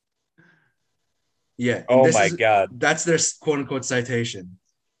 Yeah. Oh my God. That's their quote unquote citation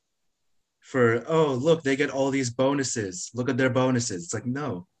for, oh, look, they get all these bonuses. Look at their bonuses. It's like,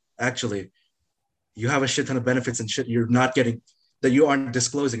 no, actually, you have a shit ton of benefits and shit you're not getting that you aren't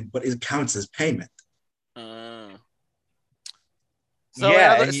disclosing, but it counts as payment.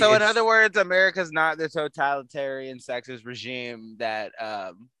 So in other words, America's not the totalitarian sexist regime that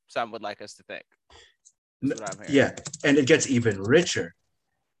some would like us to think. That's what I'm hearing. Yeah, and it gets even richer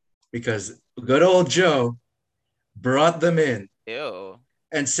because good old Joe brought them in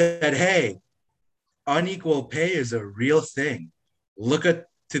and said, hey, unequal pay is a real thing. Look at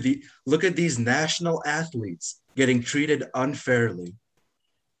these national athletes getting treated unfairly.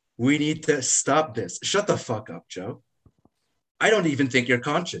 We need to stop this. Shut the fuck up, Joe. I don't even think you're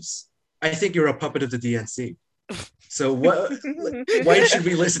conscious. I think you're a puppet of the DNC. So why should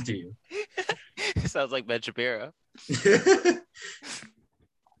we listen to you? Sounds like Ben Shapiro. Look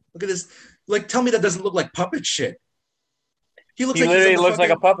at this. Like, tell me that doesn't look like puppet shit. He literally looks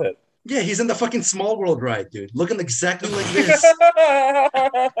like a puppet. Yeah, he's in the fucking Small World ride, dude. Looking exactly like this.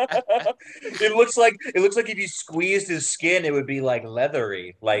 It looks like if you squeezed his skin, it would be like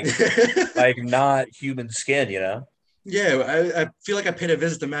leathery, like not human skin, you know? Yeah, I feel like I paid a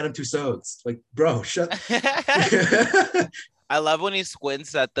visit to Madame Tussauds. Like, bro, shut. I love when he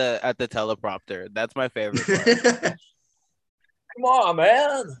squints at the teleprompter. That's my favorite part. Come on,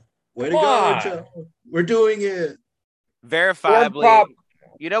 man. Way Come to go, on. Joe. We're doing it. Verifiably.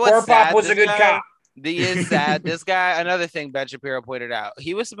 You know what's Corn Pop sad? was a good cop. He is sad. This guy, another thing Ben Shapiro pointed out,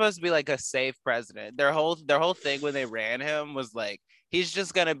 he was supposed to be like a safe president. Their whole thing when they ran him was like he's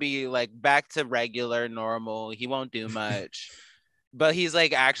just gonna be like back to regular, normal. He won't do much. But he's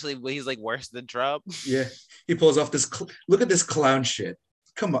like worse than Trump. Yeah, he pulls off this. Look at this clown shit.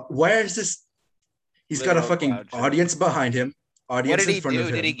 Come on, where is this? He's got a Literal fucking clown shit. audience behind him. What Audience did he in front of do?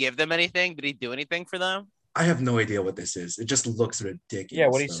 him. Did he give them anything? Did he do anything for them? I have no idea what this is. It just looks ridiculous. Yeah,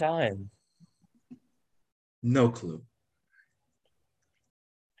 what are you though. selling? No clue.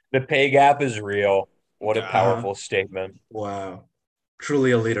 The pay gap is real. What a Uh-huh. powerful statement. Wow,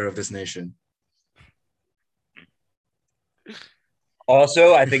 truly a leader of this nation.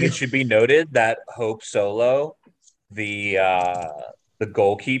 Also, I think it should be noted that Hope Solo, the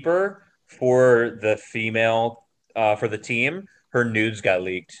goalkeeper for the female for the team, her nudes got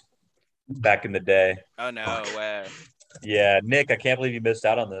leaked back in the day. Oh no Fuck. way. Yeah, Nick, I can't believe you missed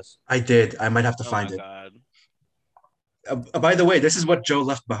out on this. I did. I might have to Oh find my it. god. By the way, this is what Joe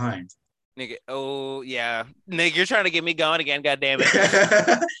left behind. Nigga, oh yeah. Nigga, you're trying to get me going again, god damn it.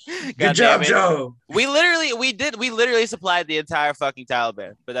 Good God job, damn it. Joe. We literally supplied the entire fucking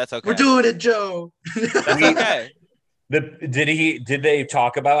Taliban, but that's okay. We're doing it, Joe. That's okay. Did they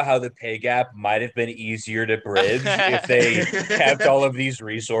talk about how the pay gap might have been easier to bridge if they kept all of these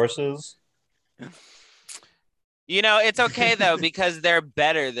resources? You know, it's okay though, because they're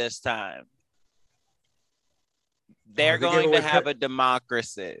better this time. They're they gave going to away have a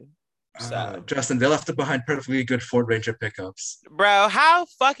democracy. So, Justin, they left behind perfectly good Ford Ranger pickups. bro, how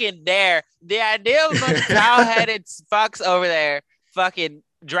fucking dare the idea of a bunch of towel-headed fucks over there fucking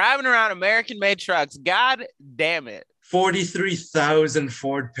driving around American-made trucks. God damn it. 43,000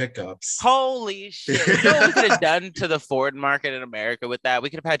 Ford pickups. Holy shit. You know what we could have done to the Ford market in America with that? We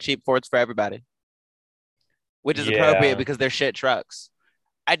could have had cheap Fords for everybody, which is appropriate because they're shit trucks.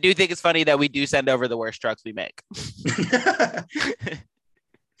 I do think it's funny that we do send over the worst trucks we make.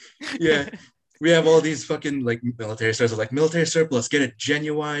 Yeah. We have all these fucking like military stores like military surplus, get it,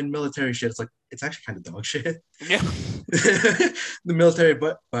 genuine military shit. It's like, it's actually kind of dog shit. Yeah. The military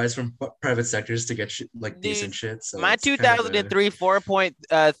buys from private sectors to get like Dude, decent shit. So my it's kinda 2003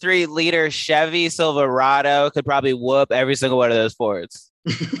 4.3 liter Chevy Silverado could probably whoop every single one of those Fords,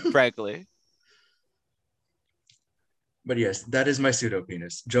 frankly. But yes, that is my pseudo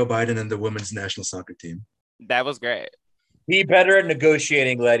penis. Joe Biden and the women's national soccer team. That was great. Be better at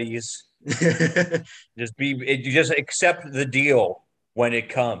negotiating, ladies. Just accept the deal when it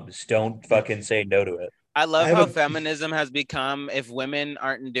comes. Don't fucking say no to it. I love I have how a- feminism has become, if women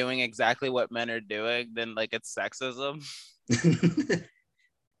aren't doing exactly what men are doing, then like it's sexism.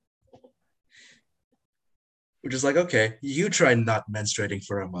 Which is like, okay, you try not menstruating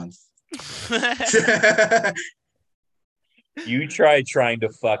for a month. You trying to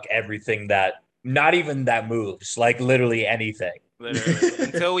fuck everything that not even that moves, like literally anything. Literally.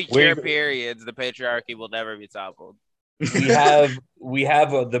 Until we cure periods, the patriarchy will never be toppled. We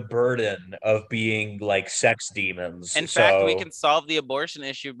have the burden of being like sex demons. In fact, we can solve the abortion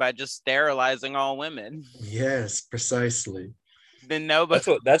issue by just sterilizing all women. Yes, precisely. Then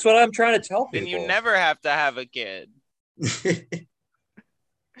nobody. That's what I'm trying to tell people. Then you never have to have a kid.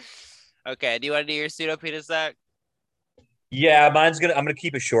 Okay, do you want to do your pseudo penis sack? Yeah, I'm gonna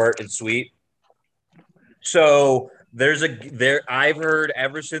keep it short and sweet. So I've heard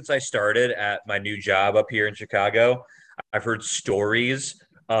ever since I started at my new job up here in Chicago, I've heard stories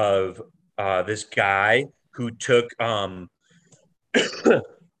of this guy who took excuse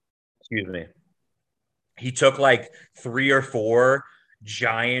me. He took like 3 or 4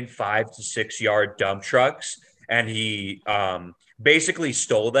 giant 5 to 6 yard dump trucks and he basically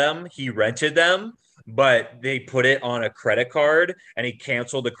stole them. He rented them, but they put it on a credit card and he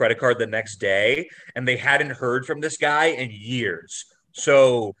canceled the credit card the next day and they hadn't heard from this guy in years.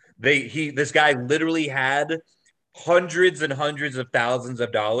 So this guy literally had hundreds and hundreds of thousands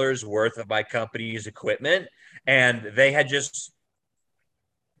of dollars worth of my company's equipment and they had just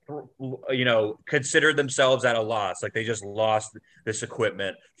considered themselves at a loss. Like they just lost this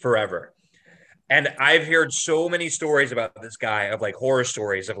equipment forever. And I've heard so many stories about this guy of like horror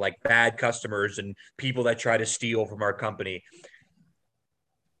stories of like bad customers and people that try to steal from our company.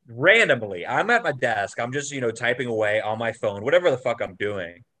 Randomly, I'm at my desk. I'm just, typing away on my phone, whatever the fuck I'm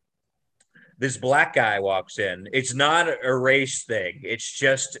doing. This black guy walks in. It's not a race thing. It's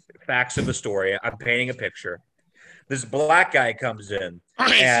just facts of the story. I'm painting a picture. this black guy comes in,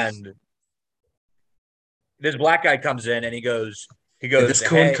 and he goes, And this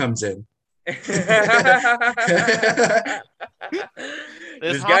coon hey. comes in. This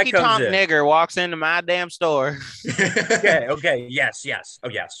This guy honky comes tonk in. nigger walks into my damn store. Okay, yes. Oh,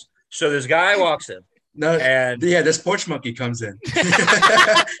 yes. So this guy walks in. No, and yeah, this porch monkey comes in.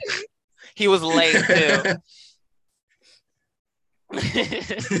 He was late too.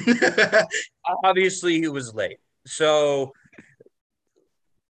 Obviously, he was late. So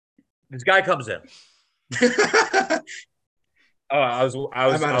this guy comes in. Oh, I was.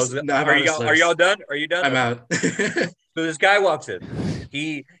 Are y'all done? Are you done? I'm out. So this guy walks in.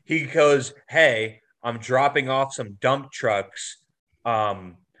 He goes, "Hey, I'm dropping off some dump trucks.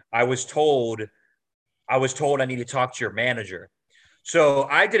 I was told I need to talk to your manager." So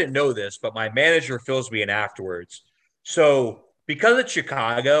I didn't know this, but my manager fills me in afterwards. So because it's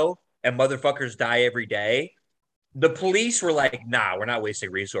Chicago and motherfuckers die every day, the police were like, "Nah, we're not wasting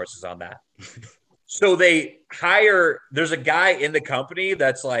resources on that." So there's a guy in the company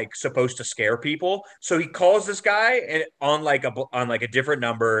that's like supposed to scare people. So he calls this guy and on like a different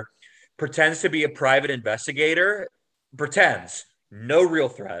number, pretends to be a private investigator, pretends no real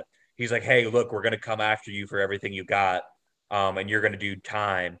threat. He's like, "Hey, look, we're gonna come after you for everything you got, and you're gonna do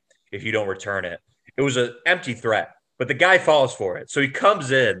time if you don't return it." It was an empty threat, but the guy falls for it. So he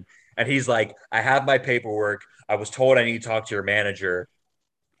comes in and he's like, "I have my paperwork. I was told I need to talk to your manager."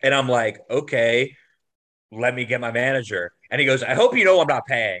 And I'm like, "Okay, let me get my manager." And he goes, "I hope you know I'm not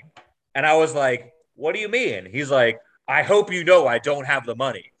paying." And I was like, "What do you mean?" He's like, "I hope you know I don't have the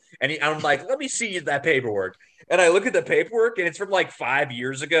money." And I'm like, "Let me see that paperwork." And I look at the paperwork and it's from like 5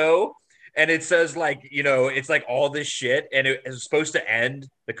 years ago. And it says like, it's like all this shit. And it was supposed to end.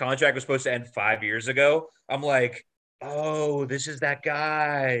 The contract was supposed to end 5 years ago. I'm like, "Oh, this is that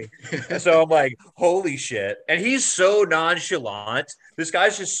guy." So I'm like, holy shit. And he's so nonchalant. This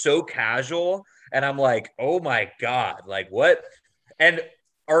guy's just so casual. And I'm like, oh my God, like what? And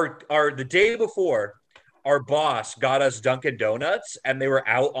our the day before, our boss got us Dunkin' Donuts and they were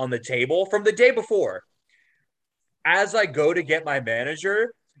out on the table from the day before. As I go to get my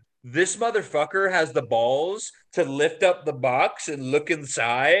manager, this motherfucker has the balls to lift up the box and look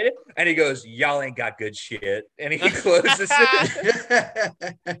inside. And he goes, "Y'all ain't got good shit." And he closes it.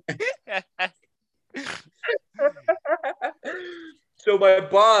 So my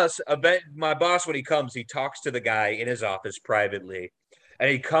boss, when he comes, he talks to the guy in his office privately,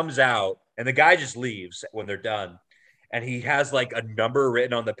 and he comes out, and the guy just leaves when they're done, and he has like a number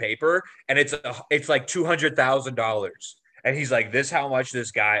written on the paper, and it's like $200,000, and he's like, "This is how much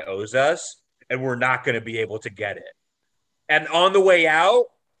this guy owes us, and we're not going to be able to get it." And on the way out,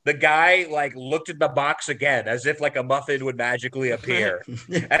 the guy like looked at the box again as if like a muffin would magically appear,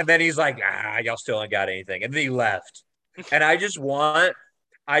 and then he's like, "Y'all still ain't got anything," and then he left. And I just want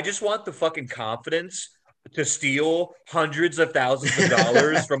the fucking confidence to steal hundreds of thousands of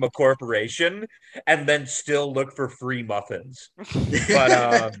dollars from a corporation and then still look for free muffins.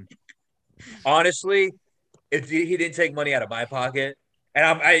 But honestly, if he didn't take money out of my pocket,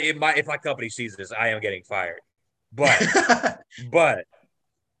 and if my company sees this, I am getting fired. But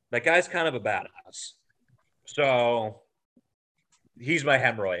that guy's kind of a badass. So he's my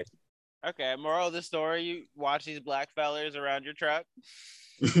hemorrhoid. Okay, moral of the story: you watch these black fellers around your truck.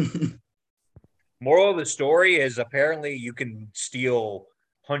 Moral of the story is apparently you can steal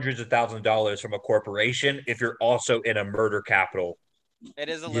hundreds of thousands of dollars from a corporation if you're also in a murder capital. It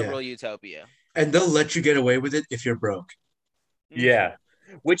is a liberal utopia. And they'll let you get away with it if you're broke. Yeah.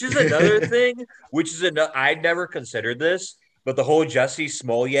 Which is another thing, I never considered this, but the whole Juicy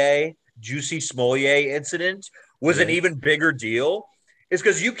Smollett incident was an even bigger deal. Is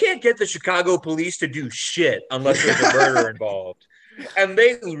because you can't get the Chicago police to do shit unless there's a murder involved. And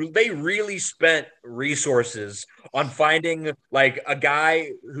they really spent resources on finding like a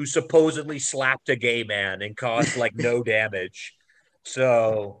guy who supposedly slapped a gay man and caused like no damage.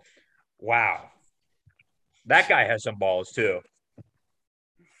 So, wow. That guy has some balls too.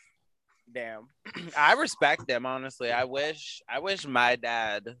 Damn. I respect them, honestly. I wish my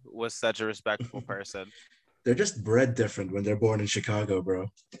dad was such a respectful person. They're just bred different when they're born in Chicago, bro.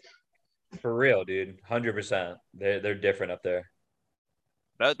 For real, dude. 100%. They're different up there.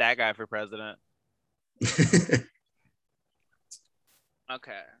 Vote that guy for president.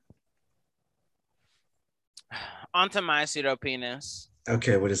 Okay. On to my pseudo penis.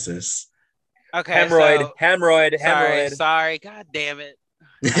 Okay, what is this? Okay. Hemorrhoid. Sorry. God damn it.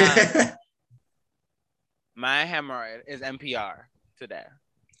 My hemorrhoid is NPR today.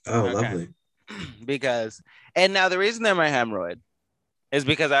 Oh, okay. Lovely. Because, and now the reason they're my hemorrhoid is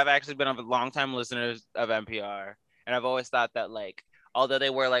because I've actually been a long time listener of NPR. And I've always thought that like, although they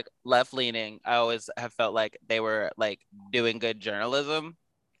were like left leaning, I always have felt like they were like doing good journalism.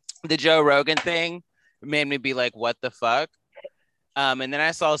 The Joe Rogan thing made me be like, what the fuck? And then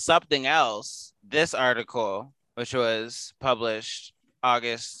I saw something else, this article, which was published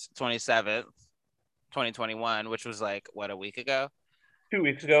August 27th, 2021, which was like, what, a week ago? 2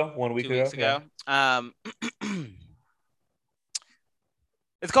 weeks ago, 1 week 2 weeks ago. ago.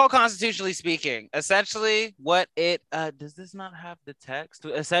 It's called Constitutionally Speaking. Essentially, what it does this not have the text?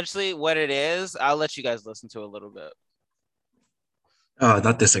 Essentially, what it is, I'll let you guys listen to a little bit. Oh,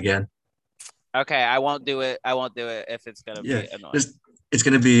 not this again. Okay, I won't do it. I won't do it if it's gonna be annoying. It's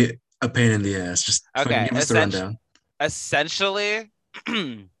gonna be a pain in the ass. Just okay, give us the rundown. Essentially,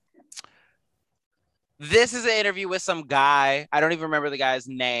 this is an interview with some guy. I don't even remember the guy's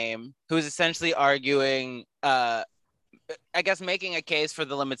name, who is essentially arguing, I guess, making a case for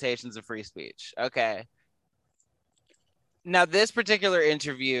the limitations of free speech. Okay. Now, this particular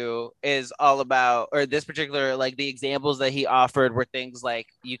interview is all about, or this particular, like, the examples that he offered were things like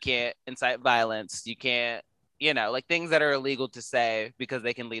you can't incite violence, you can't, like things that are illegal to say because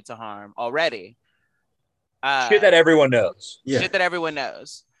they can lead to harm already. Shit that everyone knows. Yeah. Shit that everyone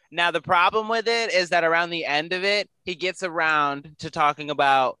knows. Now, the problem with it is that around the end of it, he gets around to talking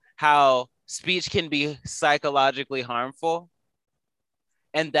about how speech can be psychologically harmful.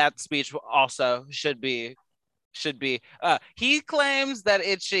 And that speech also should be he claims that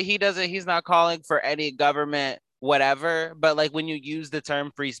he's not calling for any government whatever, but like when you use the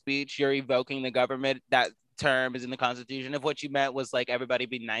term free speech, you're evoking the government. That term is in the Constitution. If what you meant was like everybody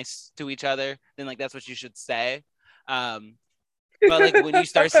be nice to each other, then like that's what you should say. But like when you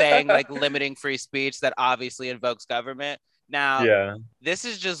start saying like limiting free speech, that obviously invokes government. Now, This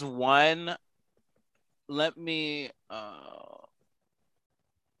is just one. Let me God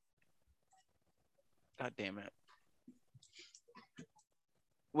damn it.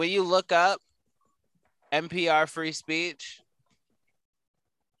 When you look up NPR free speech,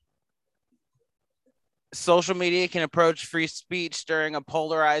 social media can approach free speech during a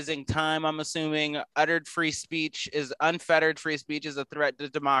polarizing time, I'm assuming. Unfettered free speech is a threat to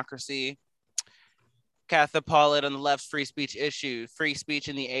democracy. Katha Pollitt on the left's free speech issue, free speech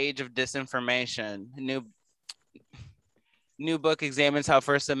in the age of disinformation. New book examines how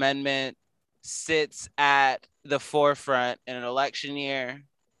First Amendment sits at the forefront in an election year.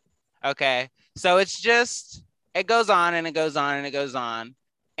 Okay, so it goes on and it goes on and it goes on,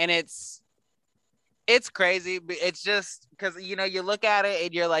 and it's crazy. It's just because you look at it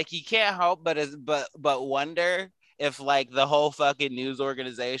and you're like, you can't help but wonder if like the whole fucking news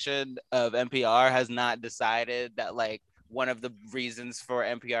organization of NPR has not decided that like one of the reasons for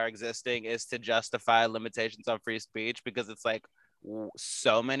NPR existing is to justify limitations on free speech, because it's like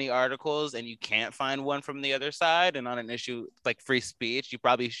so many articles and you can't find one from the other side, and on an issue like free speech you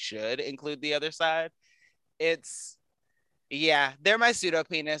probably should include the other side. They're my pseudo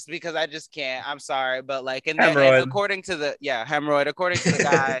penis because I just can't. I'm sorry, but like and according to the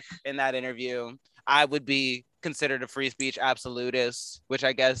guy in that interview, I would be considered a free speech absolutist, which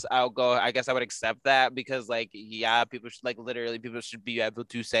I guess I would accept that, because like people should be able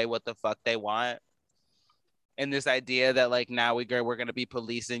to say what the fuck they want. And this idea that like now we're going to be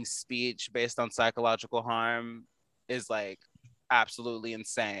policing speech based on psychological harm is like absolutely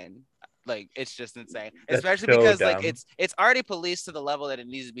insane. Like it's just insane. That's especially so because dumb. Like it's already policed to the level that it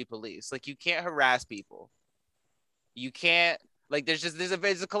needs to be policed. Like you can't harass people. You can't like there's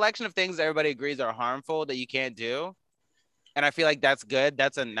a collection of things that everybody agrees are harmful that you can't do. And I feel like that's good.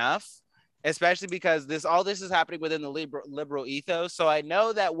 That's enough. Especially because all this is happening within the liberal ethos. So I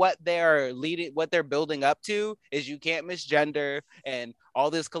know that what they're building up to is you can't misgender, and all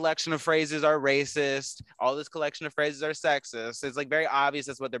this collection of phrases are racist. All this collection of phrases are sexist. It's like very obvious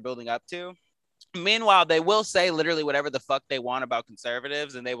that's what they're building up to. Meanwhile, they will say literally whatever the fuck they want about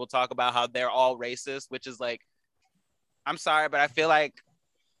conservatives, and they will talk about how they're all racist, which is like, I'm sorry, but I feel like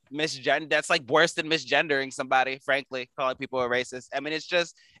that's like worse than misgendering somebody, frankly, calling people a racist. I mean,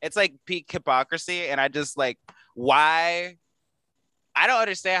 it's like peak hypocrisy. And I just like, why? I don't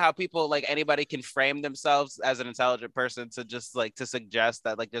understand how people like anybody can frame themselves as an intelligent person to just like to suggest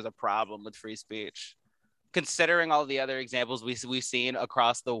that like there's a problem with free speech, considering all the other examples we've seen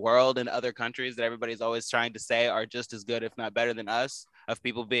across the world in other countries that everybody's always trying to say are just as good, if not better than us, of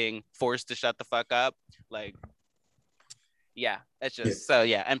people being forced to shut the fuck up. Like, yeah, it's just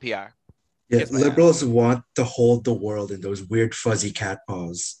NPR. Yeah, liberals want to hold the world in those weird fuzzy cat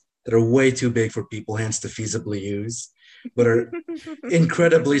paws that are way too big for people hands to feasibly use, but are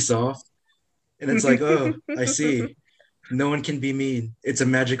incredibly soft. And it's like, oh, I see. No one can be mean. It's a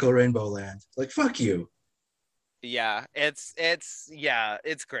magical rainbow land. Like, fuck you. Yeah, it's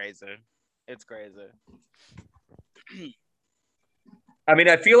crazy. It's crazy. I mean,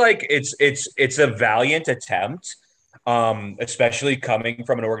 I feel like it's a valiant attempt, especially coming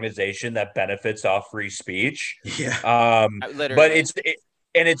from an organization that benefits off free speech. Yeah. But Literally.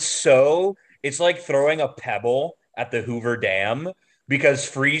 and it's like throwing a pebble at the Hoover Dam because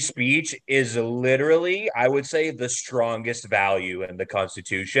free speech is literally, I would say, the strongest value in the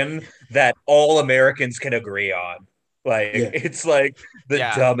Constitution that all Americans can agree on. Like Yeah. it's like the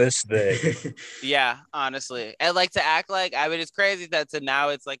Yeah. dumbest thing. Yeah, honestly. And like to act like, I mean, it's crazy that to now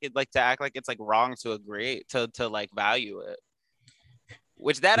it's like to act like it's like wrong to agree to like value it.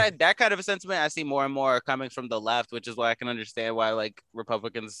 Which that kind of a sentiment I see more and more coming from the left, which is why I can understand why like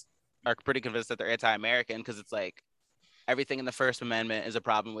Republicans are pretty convinced that they're anti-American, because it's like everything in the First Amendment is a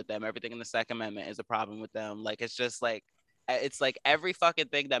problem with them, everything in the Second Amendment is a problem with them. Like it's like every fucking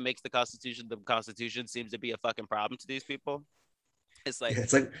thing that makes the Constitution seems to be a fucking problem to these people. It's Yeah, like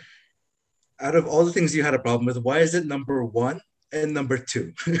it's like out of all the things you had a problem with, why is it number one and number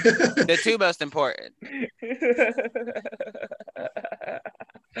two? the two most important.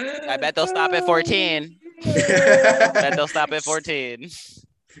 I bet they'll stop at 14. Bet they'll stop at 14.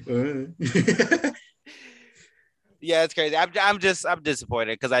 Yeah, it's crazy. I'm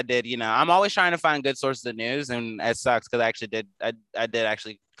disappointed because I did, I'm always trying to find good sources of news, and it sucks because I did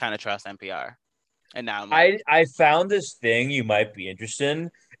actually kind of trust NPR, and now I'm like, I found this thing you might be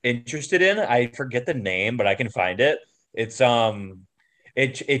interested in. I forget the name, but I can find it. It's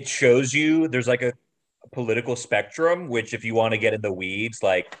it shows you there's like a political spectrum, which if you want to get in the weeds,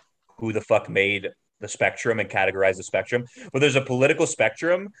 like who the fuck made the spectrum and categorize the spectrum. But there's a political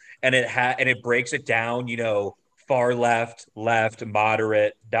spectrum and it breaks it down, far left, left,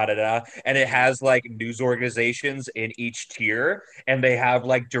 moderate, da da da. And it has like news organizations in each tier and they have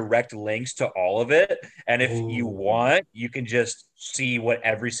like direct links to all of it. And if you Oh, want, you can just see what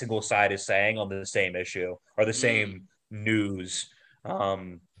every single side is saying on the same issue or the mm, same news.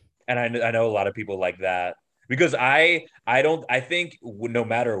 Um, and I know a lot of people like that because I think no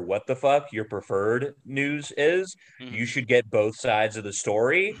matter what the fuck your preferred news is, you mm-hmm. should get both sides of the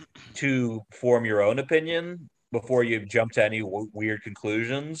story to form your own opinion before you jump to any weird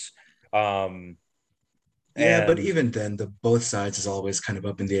conclusions. Um, yeah, but and even then, the both sides is always kind of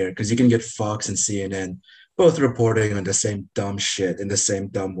up in the air because you can get Fox and CNN both reporting on the same dumb shit in the same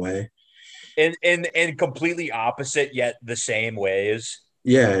dumb way. in completely opposite yet the same ways.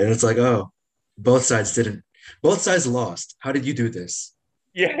 Yeah, and it's like, oh, both sides didn't, both sides lost. How did you do this?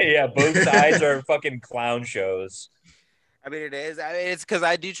 Yeah, both sides are fucking clown shows. I mean, it is. I mean, it's because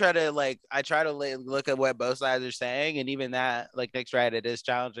I do try to look at what both sides are saying, and even that, like Nick's right, it is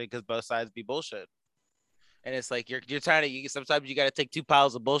challenging because both sides be bullshit. And it's like you're trying to. Sometimes you got to take two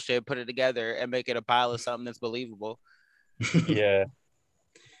piles of bullshit, put it together, and make it a pile of something that's believable. Yeah,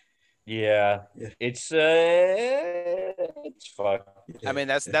 yeah. Yeah, It's fuck. I yeah, mean,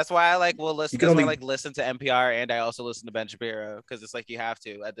 that's yeah. that's why I like will You listen. can That's why I only, like listen to NPR, and I also listen to Ben Shapiro because it's like you have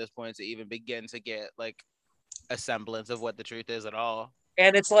to at this point to even begin to get like a semblance of what the truth is at all.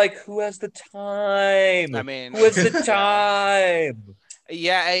 And it's like, who has the time? I mean, Who has the yeah, time?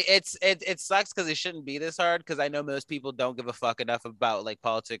 yeah. It sucks because it shouldn't be this hard because I know most people don't give a fuck enough about like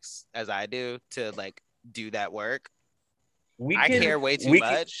politics as I do to like do that work. We I can care way too we can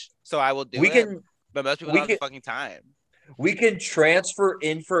much, so I will do we it. can But most people we don't have the can fucking time. we can transfer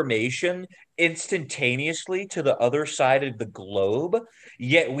information instantaneously to the other side of the globe,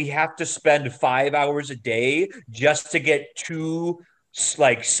 yet we have to spend 5 hours a day just to get two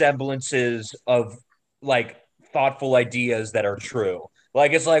like semblances of like thoughtful ideas that are true.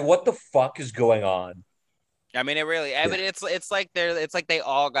 Like it's like what the fuck is going on? I mean, it really. I yeah, mean, it's like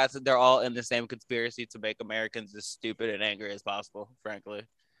they're all in the same conspiracy to make Americans as stupid and angry as possible. Frankly,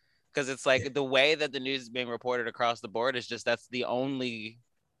 because it's yeah. like the way that the news is being reported across the board is just that's the only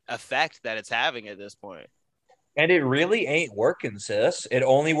effect that it's having at this point. And it really ain't working, sis. It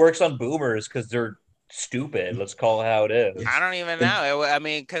only works on boomers because they're stupid. Let's call it how it Yeah. I is. don't even And know. I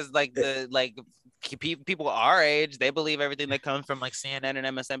mean, because like it, people our age, they believe everything that comes from like CNN and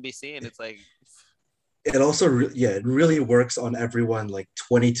MSNBC, and it's like, it also, yeah, it really works on everyone like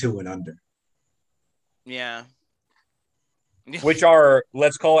 22 and under. yeah, Which are,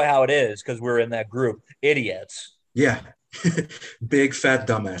 let's call it how it is, because we're in that group, idiots. Yeah, big fat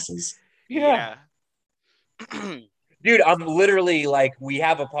dumbasses. Yeah. yeah. Dude, I'm literally like, we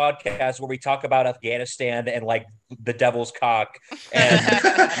have a podcast where we talk about Afghanistan and like the devil's cock,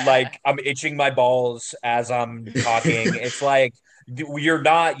 and like I'm itching my balls as I'm talking. It's like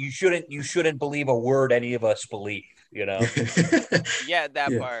you shouldn't believe a word any of us believe, you know? Yeah, that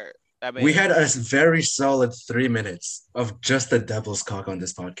Yeah, part. I mean, We had a very solid 3 minutes of just the devil's cock on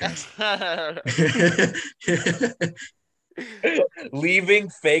this podcast. Leaving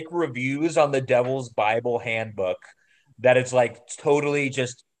fake reviews on the Devil's Bible handbook that it's like totally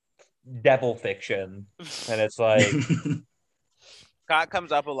just devil fiction. And it's like, cock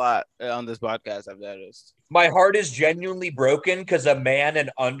comes up a lot on this podcast. I've noticed. my heart is genuinely broken because a man in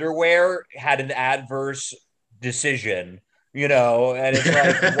underwear had an adverse decision, and it's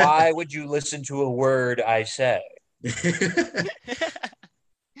like, why would you listen to a word I say?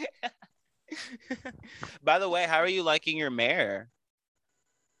 By the way, how are you liking your mayor?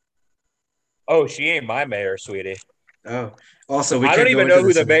 Oh, she ain't my mayor, sweetie. Oh, also, I don't even know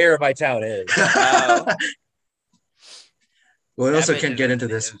who the mayor of my town is. Well, we That also bitch can't is get into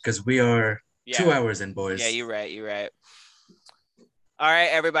this insensitive. because we are Yeah. 2 hours in, boys. Yeah, you're right. You're right. All right,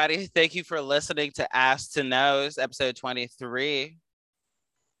 everybody. Thank you for listening to Ask to Knows, episode 23.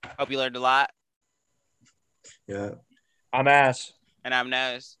 Hope you learned a lot. Yeah. I'm Ass. And I'm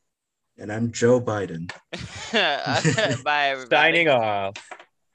Nose. And I'm Joe Biden. Bye, everybody. Signing off.